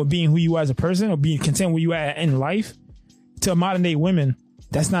content with being who you are as a person, or being content where you are in life, to modern day women,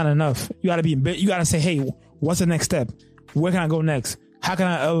 that's not enough. You gotta say, hey, what's the next step? Where can I go next? How can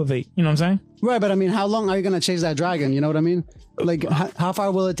I elevate? You know what I'm saying? Right, but I mean, how long are you gonna chase that dragon? You know what I mean? Like, how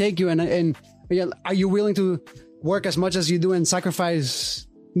far will it take you? And yeah, are you willing to work as much as you do and sacrifice,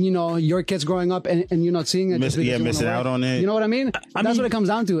 you know, your kids growing up and you're not seeing it? just because you wanna missing work? out on it. You know what I mean? That's what it comes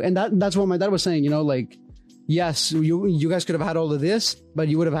down to, and that's what my dad was saying. You know, like, yes, you guys could have had all of this, but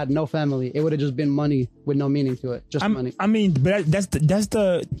you would have had no family. It would have just been money with no meaning to it, just money. I mean, but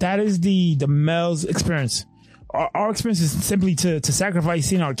that is the male's experience. Our experience is simply to sacrifice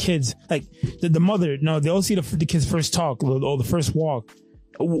seeing our kids, like the mother. No, they'll see the kids first talk or the first walk.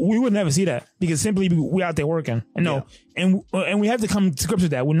 We would never see that because simply we out there working. And and we have to come to grips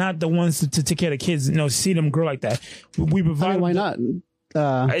with that. We're not the ones to take care of the kids. You know, see them grow like that. We provide. I mean, why not?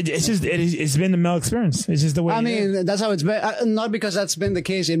 It's been the male experience. It's just the way. I mean, that's how it's been. Not because that's been the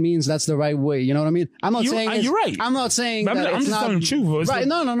case, it means that's the right way. You know what I mean? I'm not saying you're right. I'm not saying But that I'm it's just not telling the truth. Right?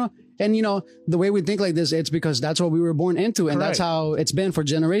 No. And you know, the way we think like this, it's because that's what we were born into, and that's Correct. how it's been for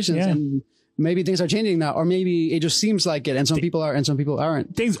generations. Yeah. And maybe things are changing now, or maybe it just seems like it, and some people are, and some people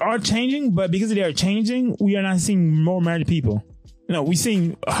aren't. Things are changing, but because they are changing, we are not seeing more married people. You know, we're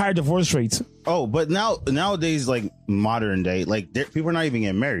seeing higher divorce rates. Oh, but nowadays, like modern day, like people are not even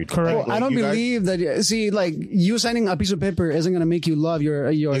getting married. Correct. Like, I don't you guys- believe that. See, like you signing a piece of paper isn't going to make you love your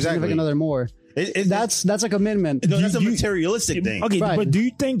Exactly. significant other more. That's That's a commitment. no, that's a you- materialistic thing. Okay, Right. but do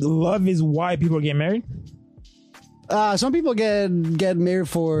you think love is why people are getting married? Some people get married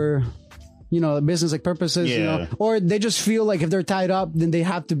for, you know, business like purposes, you know, Yeah. or they just feel like if they're tied up, then they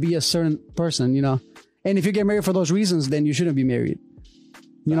have to be a certain person, you know. And if you get married for those reasons, then you shouldn't be married.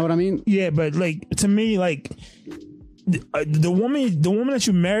 You know what I mean? Yeah, but like to me, like the woman that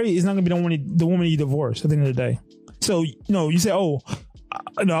you marry is not gonna be the woman you divorce at the end of the day. So you know, you say, oh,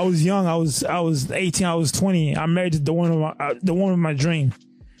 I was young, I was 18, I was 20, I married the woman of my dream.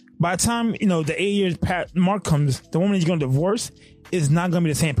 By the time you know the 8 years mark comes, the woman you're gonna divorce is not gonna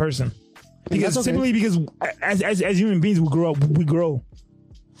be the same person. Because that's okay. simply because as human beings we grow.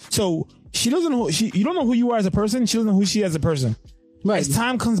 So she doesn't know you don't know who you are as a person. She doesn't know who she is as a person. Right. As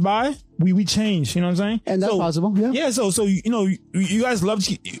time comes by, we change. You know what I'm saying? And that's possible. Yeah. Yeah. So you know you guys loved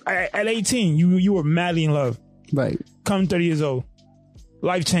at 18. You were madly in love. Right. Come 30 years old,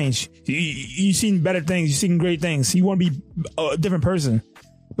 life changed. You seen better things. You seen great things. You want to be a different person,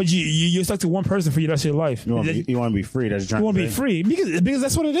 but you're stuck to one person for the rest of your life. You want to be free. That's You want to be free because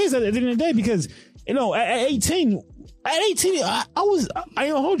that's what it is at the end of the day. Because you know at 18, I ain't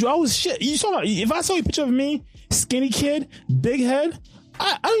gonna hold you. I was shit. You saw if I saw a picture of me, skinny kid, big head.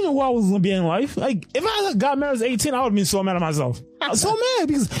 I didn't know who I was gonna be in life. Like if I got married at 18, I would have been so mad at myself. I was so mad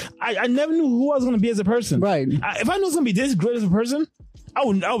because I never knew who I was gonna be as a person. Right. If I knew I was gonna be this great as a person, I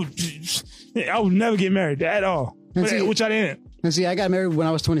would never get married at all. And see- Which I didn't. And see, I got married when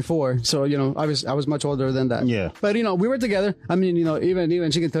I was 24, so I was much older than that. Yeah. But we were together. I mean,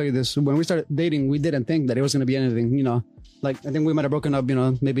 even she can tell you this. When we started dating, we didn't think that it was gonna be anything. Like I think we might have broken up.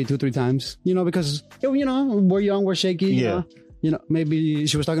 Maybe 2-3 times. Because we're young, we're shaky. Yeah. Maybe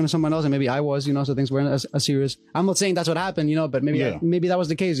she was talking to someone else, and maybe I was. So things weren't as serious. I'm not saying that's what happened. But maybe maybe that was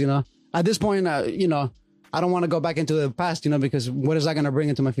the case. At this point, I don't want to go back into the past, because what is that going to bring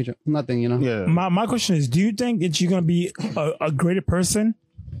into my future? Nothing, Yeah. My question is, do you think that you're going to be a greater person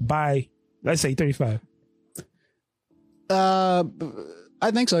by, let's say, 35?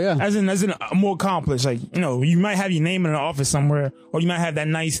 I think so, yeah. As in more accomplished. Like, you might have your name in an office somewhere, or you might have that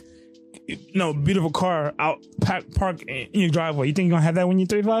nice, beautiful car out parked in your driveway. You think you're going to have that when you're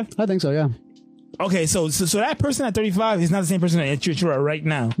 35? I think so, yeah. Okay, so that person at 35 is not the same person that you're at right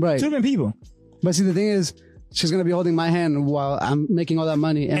now. Right. 2 different people. But see, the thing is, she's going to be holding my hand while I'm making all that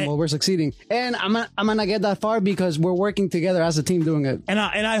money and while we're succeeding. And I'm going to get that far because we're working together as a team doing it. And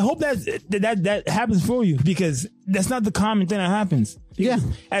I hope that happens for you, because that's not the common thing that happens. Because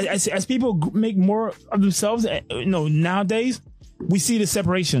as people make more of themselves, nowadays, we see the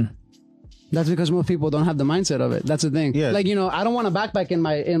separation. That's because most people don't have the mindset of it. That's the thing. Yeah. Like, I don't want a backpack in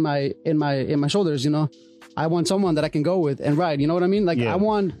my shoulders, I want someone that I can go with and ride. You know what I mean? Like I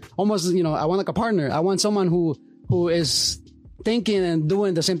want almost, I want like a partner. I want someone who is thinking and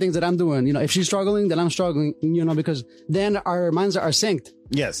doing the same things that I'm doing. If she's struggling, then I'm struggling, because then our minds are synced.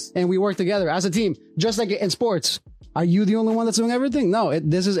 Yes. And we work together as a team, just like in sports. Are you the only one that's doing everything? No,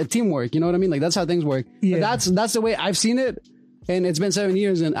 this is a teamwork. You know what I mean? Like that's how things work. Yeah. But that's the way I've seen it. And it's been 7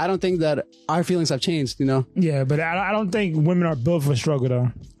 years, and I don't think that our feelings have changed, Yeah, but I don't think women are built for struggle,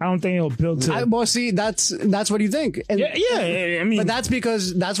 though. I don't think they're built to. Well, see, that's what you think. And, I mean, but that's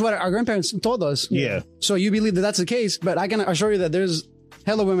because that's what our grandparents told us. Yeah. So you believe that that's the case, but I can assure you that there's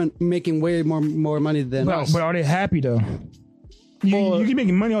hella women making way more money than us. But are they happy though? You can make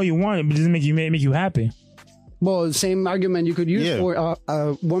money all you want, but it doesn't make you happy. Well, same argument you could use for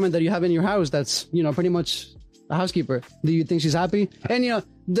a woman that you have in your house that's pretty much a housekeeper. Do you think she's happy? And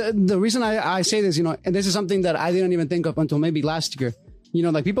the reason I say this, and this is something that I didn't even think of until maybe last year.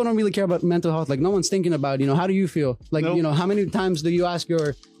 Like people don't really care about mental health. Like no one's thinking about, how do you feel? Like, Nope. How many times do you ask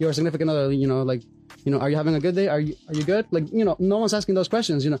your significant other, like, are you having a good day? Are you good? Like, no one's asking those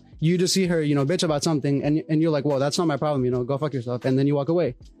questions. You just see her, bitch about something, and you're like, well, that's not my problem. Go fuck yourself, and then you walk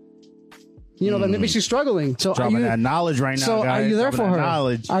away. But maybe she's struggling. So Dropping are you, that knowledge right now, so guys. are you there for Dropping her? that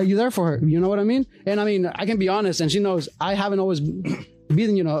knowledge. Are you there for her? You know what I mean? And I mean, I can be honest, and she knows I haven't always been,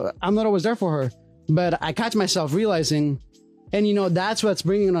 I'm not always there for her. But I catch myself realizing, and that's what's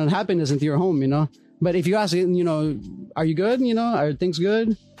bringing unhappiness into your home, But if you ask, are you good? Are things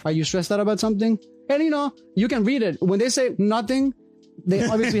good? Are you stressed out about something? And you can read it. When they say nothing, they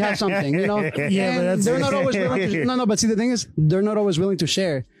obviously have something, Yeah, And but that's they're not always willing to, no, but see, the thing is, they're not always willing to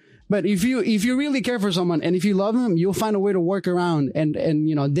share. But if you really care for someone and if you love them, you'll find a way to work around and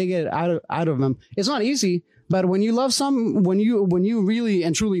dig it out of them. It's not easy, but when you love when you really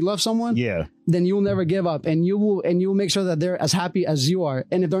and truly love someone, then you'll never give up, and you'll make sure that they're as happy as you are.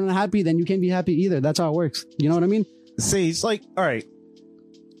 And if they're not happy, then you can't be happy either. That's how it works. You know what I mean? See, it's like, all right.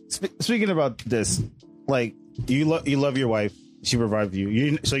 Speaking about this, like you love your wife, she provides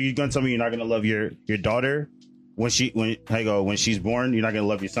you. So you're gonna tell me you're not gonna love your daughter? When she's born, you're not gonna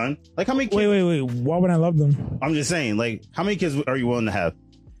love your son. Like how many kids? Wait. Why would I love them? I'm just saying, like how many kids are you willing to have?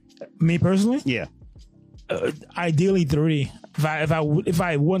 Me personally? Yeah. Ideally 3. If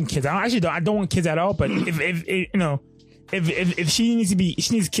I want kids, I don't want kids at all. But if she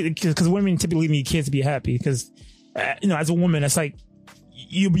needs kids, because women typically need kids to be happy. Because as a woman, it's like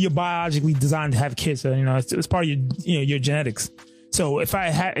you're biologically designed to have kids. So it's part of your genetics. So if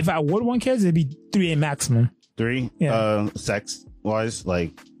I would want kids, it'd be 3 maximum. 3, Yeah. Sex wise,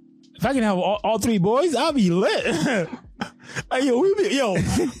 like if I can have all 3 boys, I'll be lit. Like,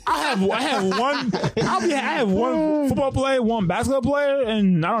 I have one football player, one basketball player,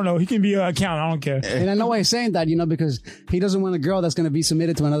 and I don't know, he can be an accountant. I don't care. And I know why he's saying that, because he doesn't want a girl that's going to be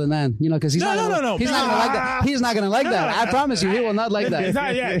submitted to another man, because he's No. He's not going to like that. He's not going to like that. I promise you, he will not like that.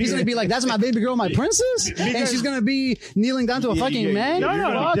 He's going to be like, that's my baby girl, my princess, and she's going to be kneeling down to a fucking man.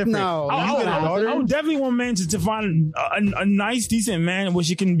 No. No. I would definitely want men to find a nice, decent man which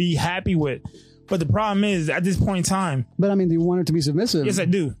you can be happy with. But the problem is, at this point in time, But I mean, do you want her to be submissive? yes, I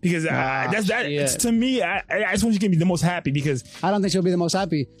do, because shit. to me, I just want you to be the most happy, because I don't think she'll be the most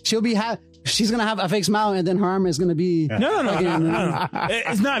happy. She'll be she's gonna have a fake smile, and then her arm is gonna be. no.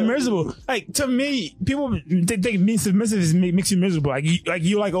 It's not miserable. Like, to me, people think being submissive makes you miserable. Like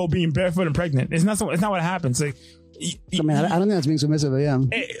you like being barefoot and pregnant. It's not what happens. Like, I mean, I don't think that's being submissive, but yeah.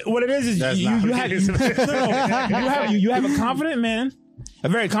 What it is That's you not have you have a confident man, a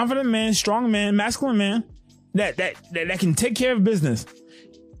very confident man, strong man, masculine man that can take care of business.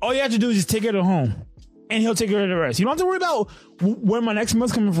 All you have to do is just take care of the home, and he'll take care of the rest. You don't have to worry about where my next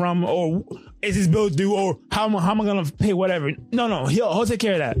month's coming from, or is this bill due, or how am I gonna pay whatever. No, he'll take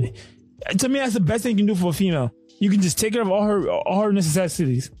care of that. To me, that's the best thing you can do for a female. You can just take care of all her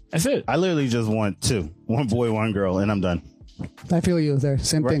necessities. That's it. I literally just want two: one boy, one girl, and I'm done. I feel you there.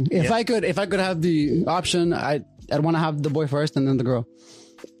 Same thing. If I could have the option, I'd want to have the boy first and then the girl.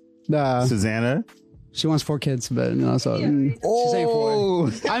 Susanna, she wants 4 kids, but so she's saying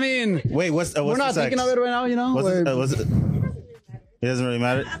 4. I mean, wait, what's we're not thinking of it right now, What's it? It doesn't really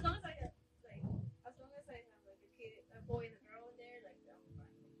matter. As long as I have like a kid, a boy and a girl in there, like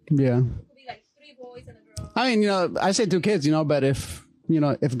I'm fine. yeah. It could be like 3 boys and a girl. I mean, I say 2 kids, but if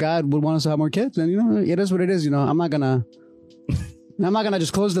God would want us to have more kids, then it is what it is. I'm not gonna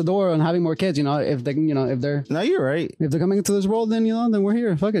just close the door on having more kids. If they, if they're No, you're right. if they're coming into this world, then then we're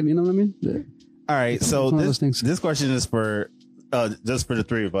here. Fuck it, you know what I mean? All right, so one of those things. this question is for just for the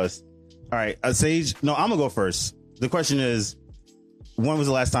 3 of us. All right, Sage. No, I'm gonna go first. The question is, when was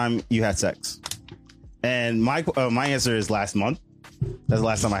the last time you had sex? And my answer is last month. That's the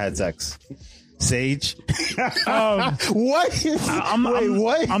last time I had sex. Sage. What?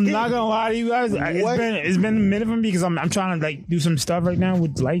 What? I'm not gonna lie to you guys. It's been a minute for me because I'm trying to like do some stuff right now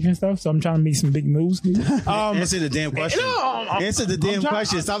with life and stuff. So I'm trying to make some big moves. Answer the damn question. Answer the damn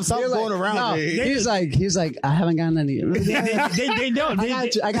question. Stop going around. No, he's like, I haven't gotten any. They don't.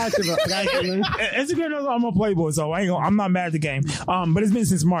 I got you, bro. Instagram knows I'm a playboy, so I'm not mad at the game. But it's been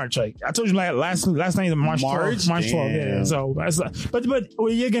since March. Like I told you, like last night is March 12th. March 12th. Yeah. So that's but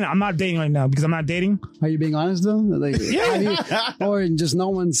again, I'm not dating right now because I'm not dating. Are you being honest though? Like, or just no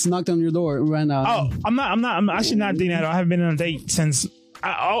one's knocked on your door right now? Oh, I'm actually not dating at all. I haven't been on a date since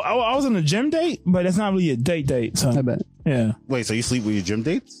I was on a gym date, but it's not really a date. So I bet. Yeah. Wait, so you sleep with your gym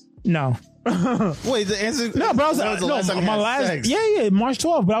dates? No. Wait, the answer. No, but I was that the last time you had sex. Yeah, March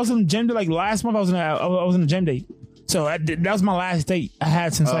 12th. But I was on the gym date like last month. I was on a gym date. So that was my last date I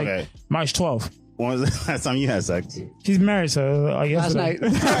had since like March 12th. When was the last time you had sex? She's married, so I guess Last night.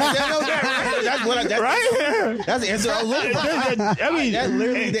 That's what right? That's the answer I was looking for. I mean, That's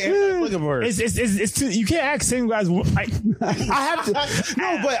literally the answer I was looking for. It's too, you can't ask single guys. I have to.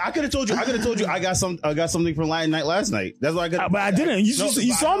 No, but I could have told you. I got something from Latin night last night. That's why I could. But I didn't. You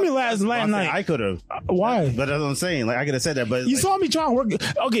saw me last night. I could have. Why? But that's what I'm saying. Like I could have said that. But you saw me trying to work.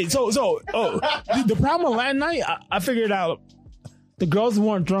 Okay, so the problem with Latin night, I figured out the girls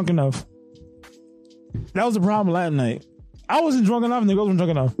weren't drunk enough. That was the problem last night. I wasn't drunk enough and the girls weren't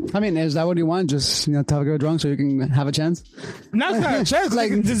drunk enough. I mean, is that what you want? Just to have a girl drunk so you can have a chance? Not a chance.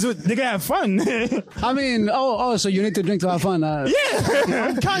 Like they can have fun. I mean, so you need to drink to have fun.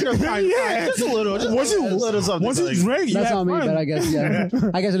 Yeah, kind of. Yeah, just a little. Just once you drink, that's not me, but I guess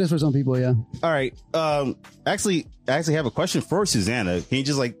I guess it is for some people. Yeah. All right. Actually, I have a question for Susanna. Can you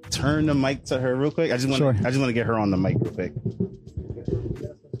just like turn the mic to her real quick? I just want to get her on the mic real quick.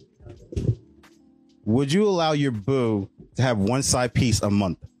 Would you allow your boo to have one side piece a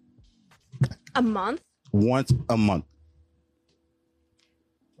month? A month? Once a month.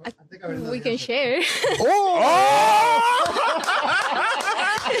 We can share.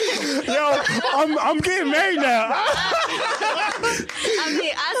 Yo, I'm getting married now. I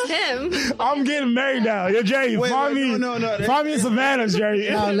mean, ask him. I'm getting married now. Yo, Jerry, find me in Savannah, Jerry.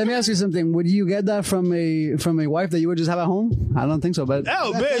 Now, let me ask you something. Would you get that from a wife that you would just have at home? I don't think so, but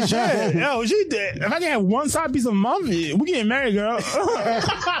Yo, bitch, shit. Yo, she did. If I can have one side piece a month, we getting married, girl.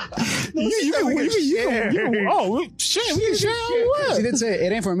 You can. Oh, shit, we can share. She did say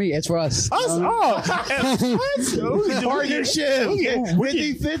it ain't for me, it's for us. Partnership.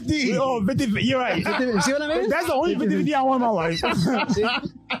 50-50. Oh, 50. You're right. See what I mean? That's the only 50-50 I want in my life.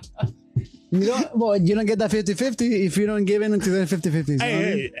 You don't get that 50-50 if you don't give in to the 50-50.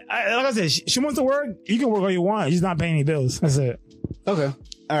 Hey, like I said, she wants to work. You can work all you want. She's not paying any bills. That's it. Okay.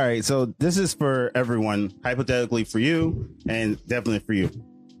 All right. So this is for everyone, hypothetically for you, and definitely for you.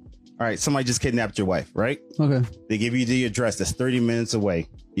 All right. Somebody just kidnapped your wife, right? Okay. They give you the address that's 30 minutes away.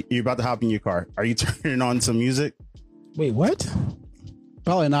 You're about to hop in your car. Are you turning on some music? Wait, what?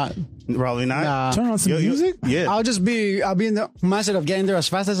 Probably not. Probably not. Nah. Turn on some music? Yeah. I'll be in the mindset of getting there as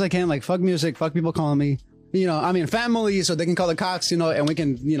fast as I can. Like, fuck music, fuck people calling me. Family, so they can call the cops, and we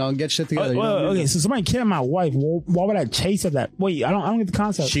can, get shit together. Okay, so somebody killed my wife. Why would I chase at that? Wait, I don't get the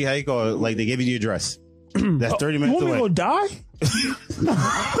concept. How you go? Like, they give you the address. That's 30 minutes away. You want me to go die?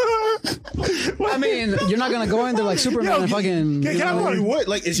 I mean, you're not gonna go in there like Superman and fucking. Can you I know, go- You would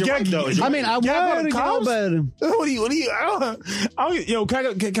like it's your Can I- wife though. It's your I mean, I Can I go to would, you know, cops? but What do you? I don't, yo, can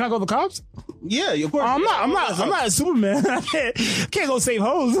I go to the cops? yeah, of course. I'm not a Superman. I can't go save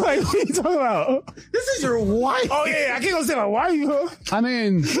hoes. Like, what are you talking about? This is your wife. Oh yeah, I can't go save my wife. I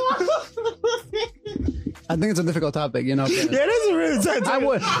mean, I think it's a difficult topic, you know. Yeah, this is really tight.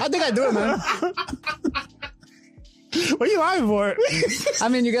 I think I do it, man. What are you lying for? I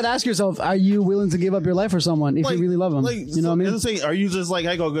mean, you gotta ask yourself: are you willing to give up your life for someone if you really love them? You know what I mean? Saying, are you just like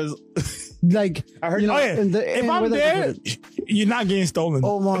I go because Like, I heard- you know, Oh yeah. and If I'm there, you're not getting stolen.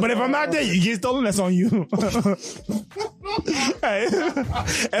 Oh, my but if I'm not there, you get stolen. That's on you. Hey,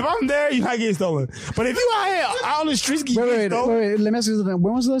 if I'm there, you're not getting stolen. But if you out here out on the streets, you getting stolen. wait. Let me ask you something.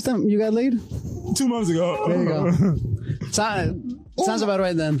 When was the last time you got laid? 2 months ago. There you go. Sounds about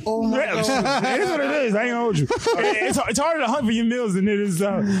right then. Yeah, it is what it is. I ain't gonna hold you. It's harder to hunt for your meals than it is.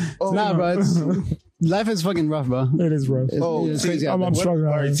 Nah, bro. Life is fucking rough, bro. It is, bro. It's crazy out I'm there. struggling.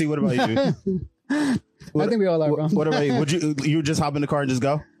 all right, see what about you? I think we all are, bro. What about you? Would you would just hop in the car and just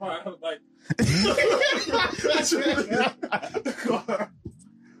go?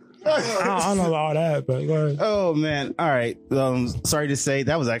 I don't know all that, but go ahead. Oh man! All right. Sorry to say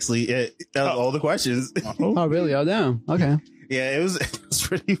that was actually it. That was all the questions. Oh, really? Oh, damn. Okay. Yeah, it was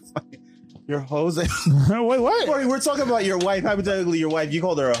pretty funny. Your hoes. Wait, what? Corey, we're talking about your wife. Hypothetically, your wife. You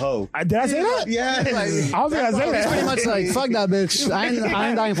called her a hoe. Did I say that? Yes. I don't think I said It's pretty that. much like, fuck that bitch. I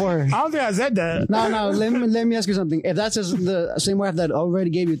ain't dying for her. I don't think I said that. No. Let me ask you something. If that's just the same wife that already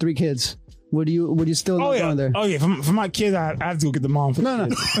gave you 3 kids, would you still not Oh go yeah. in there? Oh yeah. For my kids, I have to go get the mom. No.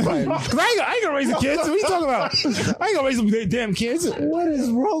 Right. Cause I ain't gonna raise the kids. What are you talking about? I ain't gonna raise them damn kids. What is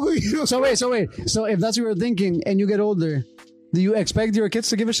wrong with you? So wait. So if that's what you're thinking, and you get older, do you expect your kids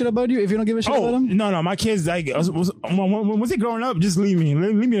to give a shit about you if you don't give a shit about Oh them? no, my kids like once they growing up, just leave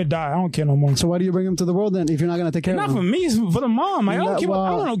me to die. I don't care no more. So why do you bring them to the world then if you're not gonna take care Not of for them? me, it's for the mom. Like, I don't care. Well, I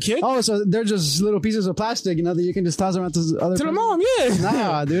don't know kids. Oh, so they're just little pieces of plastic, you know, that you can just toss around to other To the people? mom, yeah.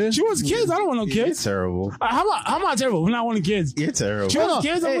 Nah, dude. She wants kids. I don't want no You're kids. terrible. How am I terrible? I'm not wanting kids. You're terrible. She wants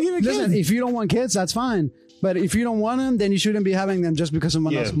kids. I'm gonna give her listen, kids. if you don't want kids, that's fine. But if you don't want them, then you shouldn't be having them just because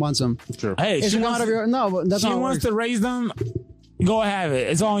someone Yeah. else wants them. True. Hey, It's she not wants, out of your but that's she not how it wants works. to raise them. Go have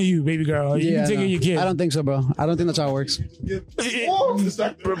it. It's on you, baby girl. You can take care of your kids. I don't think so, bro. I don't think that's how it works.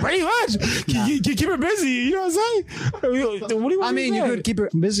 Pretty much. Keep her busy. You know what I'm saying? What do you I want mean, me you to say? could keep her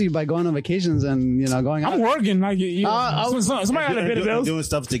busy by going on vacations and, you know, going out. I'm working. Like, somebody got to pay the bills. Doing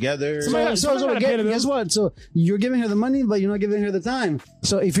stuff together. Somebody- So gotta pay the bills. guess what? So you're giving her the money, but you're not giving her the time.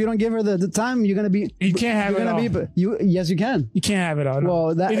 So if you don't give her the time, you're gonna be. You can't have you're it gonna all. be. Yes, you can. You can't have it all. No.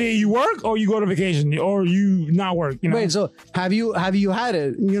 Well, that- either you work or you go to vacation or you not work. You know? Wait. So have you had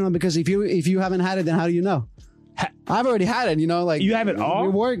it? You know, because if you haven't had it, then how do you know? I've already had it. You know, like You have it all? We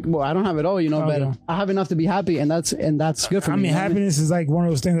work. Well, I don't have it all. You know, Okay. but I have enough to be happy, and that's good for I me. mean, you know what happiness is like one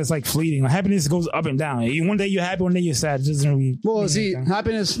of those things that's like fleeting. Like, happiness goes up and down. One day you're happy, one day you're sad. It doesn't really. Well, mean see, anything.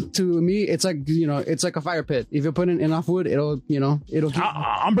 happiness to me, it's like, you know, it's like a fire pit. If you put in enough wood, it'll keep.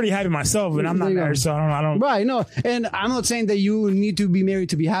 I'm pretty happy myself, and I'm not There you go. married, so I don't. Right, no, and I'm not saying that you need to be married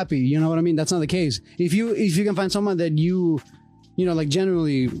to be happy. You know what I mean? That's not the case. If you can find someone that you know, like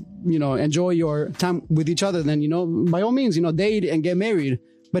generally, you know, enjoy your time with each other, then, you know, by all means, you know, date and get married.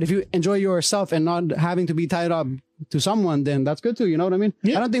 But if you enjoy yourself and not having to be tied up to someone, then that's good too. You know what I mean?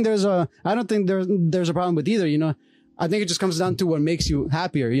 Yeah. I don't think there's a problem with either. You know, I think it just comes down to what makes you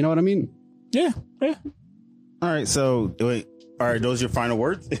happier. You know what I mean? Yeah. All right. So wait. All right. Those your final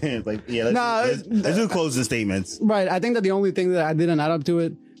words? Like, yeah. Let's do closing statements. Right. I think that the only thing that I didn't add up to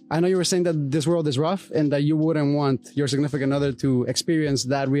it, I know you were saying that this world is rough and that you wouldn't want your significant other to experience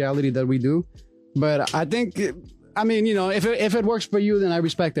that reality that we do. But I think, I mean, you know, if it works for you, then I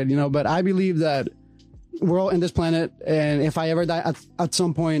respect it, you know, but I believe that we're all in this planet. And if I ever die at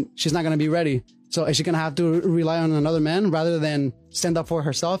some point, she's not going to be ready. So is she going to have to rely on another man rather than stand up for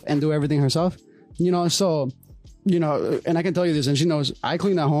herself and do everything herself? You know, so, you know, and I can tell you this, and she knows, I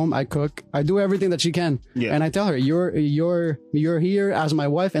clean at home, I cook, I do everything that she can. Yeah. And I tell her, you're here as my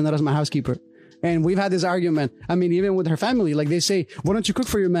wife and not as my housekeeper. And we've had this argument. I mean, even with her family, like they say, why don't you cook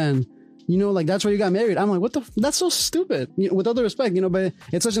for your man? You know, like that's why you got married. I'm like, that's so stupid. You know, with all the respect, you know, but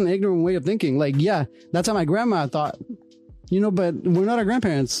it's such an ignorant way of thinking. Like, yeah, that's how my grandma thought, you know, but we're not our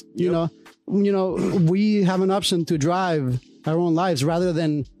grandparents, you know, we have an option to drive our own lives rather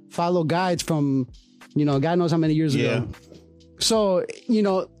than follow guides from, you know, God knows how many years ago. So, you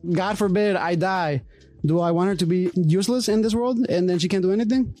know, God forbid I die. Do I want her to be useless in this world and then she can't do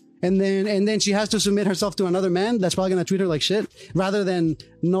anything? And then she has to submit herself to another man that's probably going to treat her like shit rather than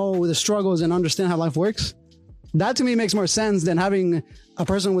know the struggles and understand how life works. That to me makes more sense than having a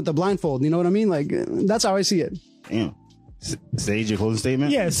person with a blindfold. You know what I mean? Like that's how I see it. Damn. Sage, your closing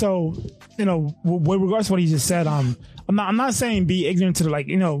statement? Yeah, so with regards to what he just said, I'm not saying be ignorant to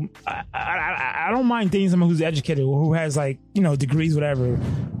I don't mind dating someone who's educated or who has degrees, whatever.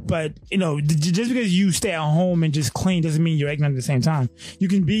 But just because you stay at home and just clean doesn't mean you're ignorant at the same time. You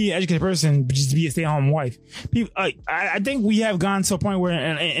can be an educated person but just be a stay-at-home wife. People, I think we have gone to a point where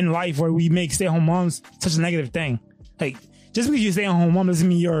in life where we make stay-at-home moms such a negative thing. Like just because you're a stay-at-home mom doesn't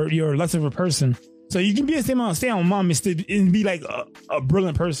mean you're less of a person. So you can be a stay-at-home mom and be like a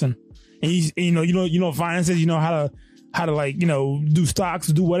brilliant person, and you know finances, you know how to do stocks,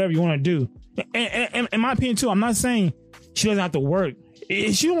 do whatever you want to do. And in my opinion too, I'm not saying she doesn't have to work.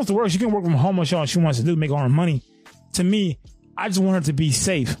 If she wants to work, she can work from home or what she wants to do, make her own money. To me, I just want her to be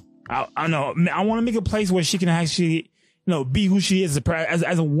safe. I know I want to make a place where she can actually be who she is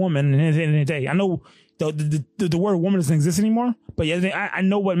as a woman. And at the end of the day, I know the word woman doesn't exist anymore, but yeah, I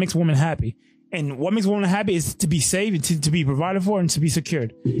know what makes a woman happy. And what makes a woman happy is to be safe, to be provided for, and to be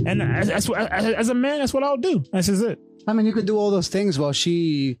secured. And as a man, that's what I'll do. That's just it. I mean, you could do all those things while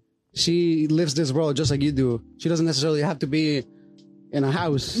she lives this world just like you do. She doesn't necessarily have to be in a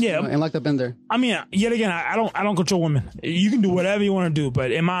house, and locked up in there. I mean, yet again, I don't control women. You can do whatever you want to do,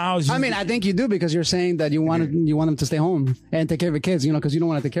 but in my house, I mean, I think you do because you're saying that you want them to stay home and take care of your kids, because you don't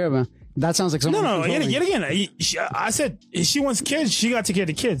want to take care of them. That sounds like someone. No. Yet again, I said if she wants kids, she got to take care of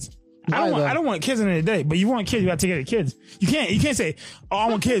the kids. I don't want kids in the day, but you want kids, you got to take care of the kids. You can't say, oh, I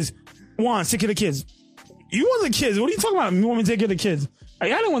want kids. One, take care of the kids. You want the kids. What are you talking about? You want me to take care of the kids?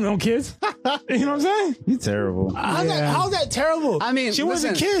 Like, I don't want no kids. You know what I'm saying? You're terrible. How's that terrible? I mean, she wants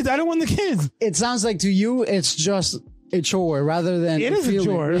the kids. I don't want the kids. It sounds like to you, it's just a chore rather than it is a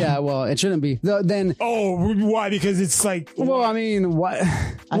chore. Yeah, well, it shouldn't be. Then why? Because it's like. Well, I mean, what?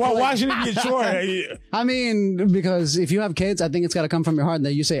 Why should it be a chore? I mean, because if you have kids, I think it's got to come from your heart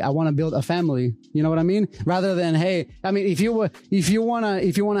that you say, I want to build a family. You know what I mean? Rather than, hey, I mean, if you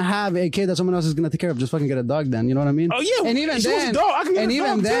wanna have a kid that someone else is gonna take care of, just fucking get a dog. Then you know what I mean? Oh yeah. And even she then, wants a dog. I can get a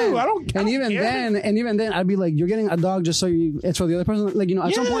dog too. I don't even then, I'd be like, you're getting a dog just so it's for the other person. Like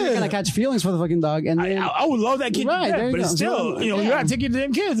at some point you're gonna catch feelings for the fucking dog. And then, I would love that kid, right? but it's still, you gotta take your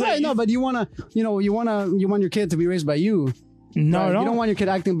damn kids. Right? No, but you want your kid to be raised by you. No, you don't want your kid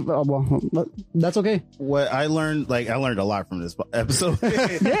acting. Well, that's okay. What I learned a lot from this episode.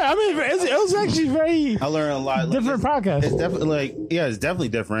 Yeah, I mean, it was actually very. I learned a lot. Different podcast. It's definitely it's definitely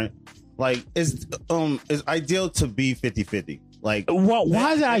different. Like it's ideal to be 50-50. Like,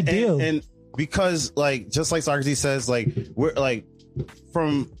 why is it ideal? And because just like Socrates says, we're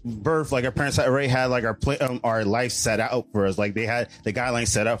from birth, our parents already had our life set out for us. Like they had the guidelines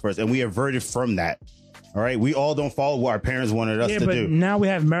set out for us, and we averted from that. All right, we all don't follow what our parents wanted us to do. Now we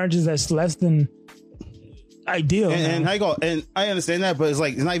have marriages that's less than ideal. And I go, and I understand that, but it's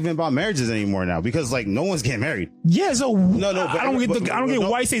not even about marriages anymore now because no one's getting married. Yeah, so no, I don't get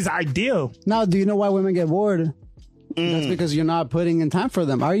why he says ideal. Now, do you know why women get bored? That's because you're not putting in time for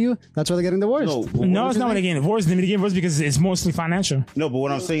them, are you? That's why they're getting divorced. No, it's not why they're getting divorced. They're getting divorced because it's mostly financial. No, but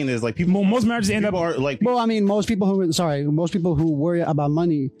what I'm saying is people. Most marriages end up. Well, I mean, most people who worry about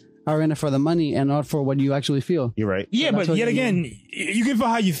money are in it for the money and not for what you actually feel. You're right. Yeah, but yet again, you can feel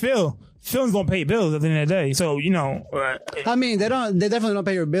how you feel. Feelings don't pay bills at the end of the day. So, I mean, they definitely don't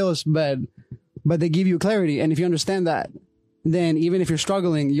pay your bills, but they give you clarity. And if you understand that, then even if you're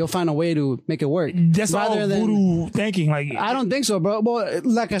struggling, you'll find a way to make it work. That's all voodoo thinking. I don't think so, bro. Well,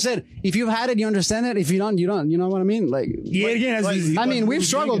 like I said, if you've had it, you understand it. If you don't, you don't. You know what I mean? I mean, we've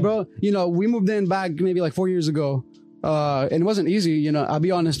struggled, bro. We moved in back maybe 4 years ago. And it wasn't easy, I'll be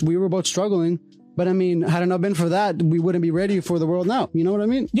honest. We were both struggling, but I mean, had it not been for that, we wouldn't be ready for the world now. You know what I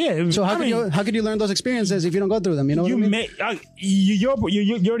mean? Yeah. So how could you learn those experiences if you don't go through them? You know what I mean?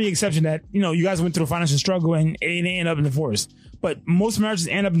 You're the exception that, you guys went through a financial struggle and they end up in divorce. But most marriages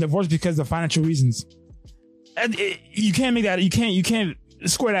end up in divorce because of financial reasons. And you can't make that, you can't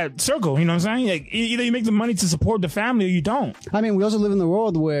square that circle. You know what I'm saying? Either you make the money to support the family or you don't. I mean, we also live in the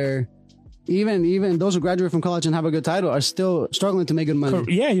world where even those who graduate from college and have a good title are still struggling to make good money.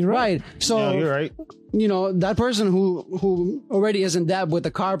 Yeah, you're right. So yeah, you're right. That person who already is in debt with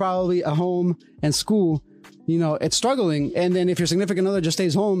a car, probably a home and school, it's struggling. And then if your significant other just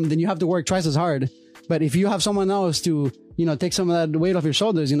stays home, then you have to work twice as hard. But if you have someone else to, take some of that weight off your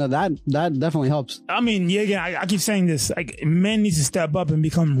shoulders, that definitely helps. I mean, yeah, again, I keep saying this, men need to step up and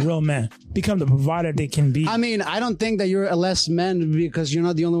become real men, become the provider they can be. I mean, I don't think that you're a less man because you're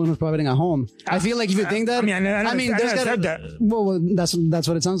not the only one who's providing a home. I feel like if you think that, I never said that. Well, that's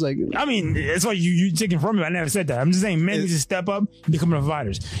what it sounds like. I mean, it's what you taking from me. I never said that. I'm just saying men need to step up and become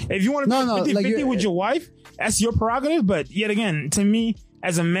providers. If you want to be 50-50 with your wife, that's your prerogative. But yet again, to me,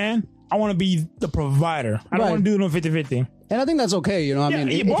 as a man, I want to be the provider. I don't Right. want to do no 50-50. And I think that's okay, you know. I Yeah,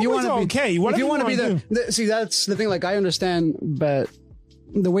 mean, both if you ways want to are be okay. if Whatever you you want to be wanna see, that's the thing. Like, I understand, but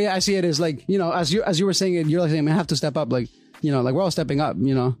the way I see it is like, you know, as you were saying it, you're like saying, I have to step up. Like, you know, like we're all stepping up.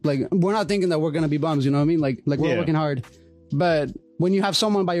 You know, like we're not thinking that we're gonna be bums. You know what I mean? Like we're Yeah. working hard, but when you have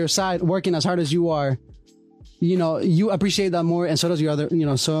someone by your side working as hard as you are, you know, you appreciate that more, and so does your other, you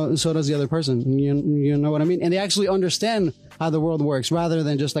know, so does the other person. You know what I mean? And they actually understand how the world works, rather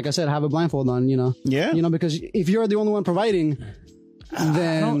than just, like I said, have a blindfold on. You know, Yeah. you know, because if you're the only one providing,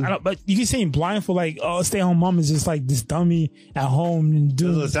 then I don't, but you keep saying blindfold, like, oh, stay home mom is just like this dummy at home and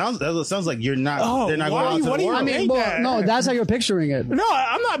do. It sounds like you're not. Oh, they're not why going out to what the do you world. I mean, Ain't well, that- no, that's how you're picturing it. No,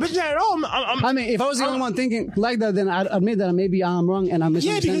 I'm not bitching at all. I mean, if I was the only one thinking like that, then I'd admit that maybe I'm wrong and I'm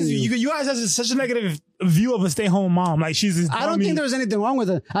yeah, misunderstanding because you guys have such a negative view of a stay-home mom. Like, she's this I don't dummy. think there's anything wrong with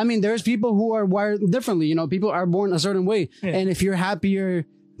it. I mean, there's people who are wired differently. You know, people are born a certain way, and if you're happier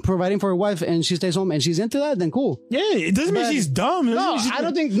providing for a wife and she stays home and she's into that, then cool. Yeah, it doesn't mean But- she's dumb. It No, doesn't mean she's- I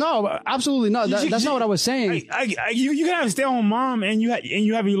don't think. No, absolutely not. That's not what I was saying. You can have a stay-at-home mom and you have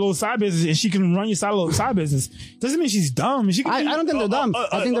your little side business and she can run your little side business. Doesn't mean she's dumb. She can I don't think they're dumb.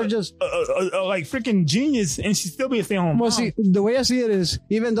 I think they're just. like freaking genius, and she still be a stay-at-home Well, mom. see, the way I see it is,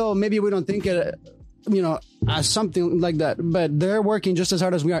 even though maybe we don't think it, you know, as something like that, but they're working just as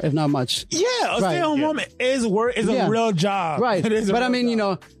hard as we are, if not much. Yeah, a Right. stay-at-home mom is Yeah. a real job. Right. It is a But I real mean, you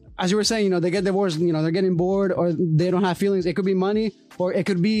job. know, as you were saying, you know, they get divorced, you know, they're getting bored or they don't have feelings. It could be money, or it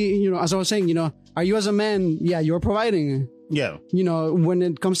could be, you know, as I was saying, you know, are you as a man? Yeah, you're providing. Yeah. You know, when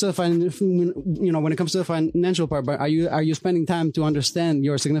it comes to the when it comes to the financial part, but are you spending time to understand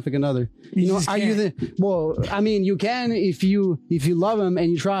your significant other? You know, just are you can't. the well? I mean, you can if you love him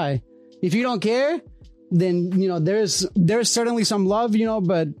and you try. If you don't care, then you know there's certainly some love, you know,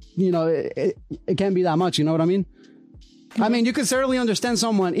 but you know it can't be that much. You know what I mean? I mean, you could certainly understand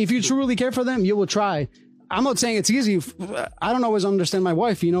someone if you truly care for them. You will try. I'm not saying it's easy. I don't always understand my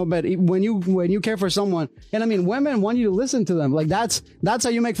wife, you know, but when you care for someone, and I mean, women want you to listen to them. Like that's how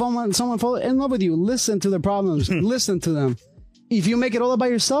you make someone fall in love with you. Listen to their problems. Listen to them. If you make it all about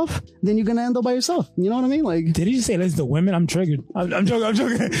yourself, then you're gonna end up by yourself. You know what I mean? Like, Did he just say listen to women? I'm triggered. I'm joking. I'm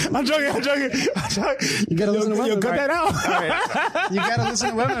joking. I'm joking. I'm joking. you gotta listen to Yo, women. cut that out. You gotta listen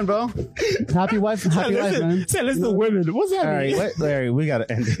to women, bro. Happy wife, happy life, man. Say listen to women. What's that All right, mean? Larry, we gotta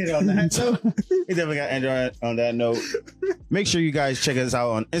end it on that note. We definitely gotta end it on that note. Make sure you guys check us out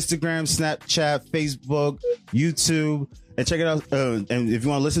on Instagram, Snapchat, Facebook, YouTube, and check it out. And if you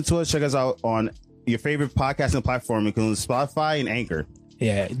want to listen to us, check us out on your favorite podcasting platform, including Spotify and Anchor.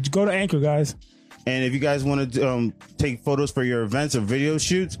 Yeah, go to Anchor, guys. And if you guys want to take photos for your events or video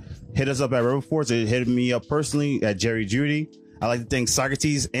shoots, hit us up at Roboforce or hit me up personally at Jerry Judy. I'd like to thank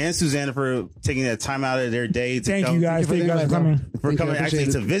Socrates and Susanna for taking that time out of their day to Thank come, you guys. Thank you guys for invite, bro. coming. for Thank you, coming I actually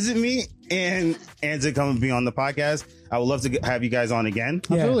appreciate to it. visit me and to come and be on the podcast. I would love to have you guys on again.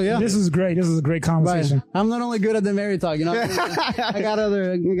 Absolutely, yeah. This is great. This is a great Right. conversation. I'm not only good at the married talk, you know. I got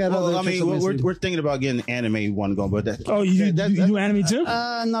other. Well, I tricks mean, up my sleeve. we're thinking about getting an anime one going, but that, Oh, you do anime too?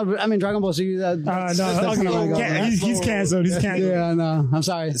 Not. I mean, Dragon Ball Z. No, That's okay. kinda like, He's canceled. He's canceled. yeah, no. I'm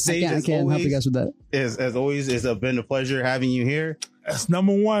sorry. Sage, I as can't help always, you guys with that. as always, it's been a pleasure having you here. That's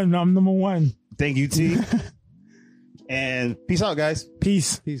number one. I'm number one. Thank you, T. And peace out, guys.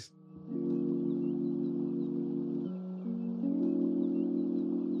 Peace. Peace.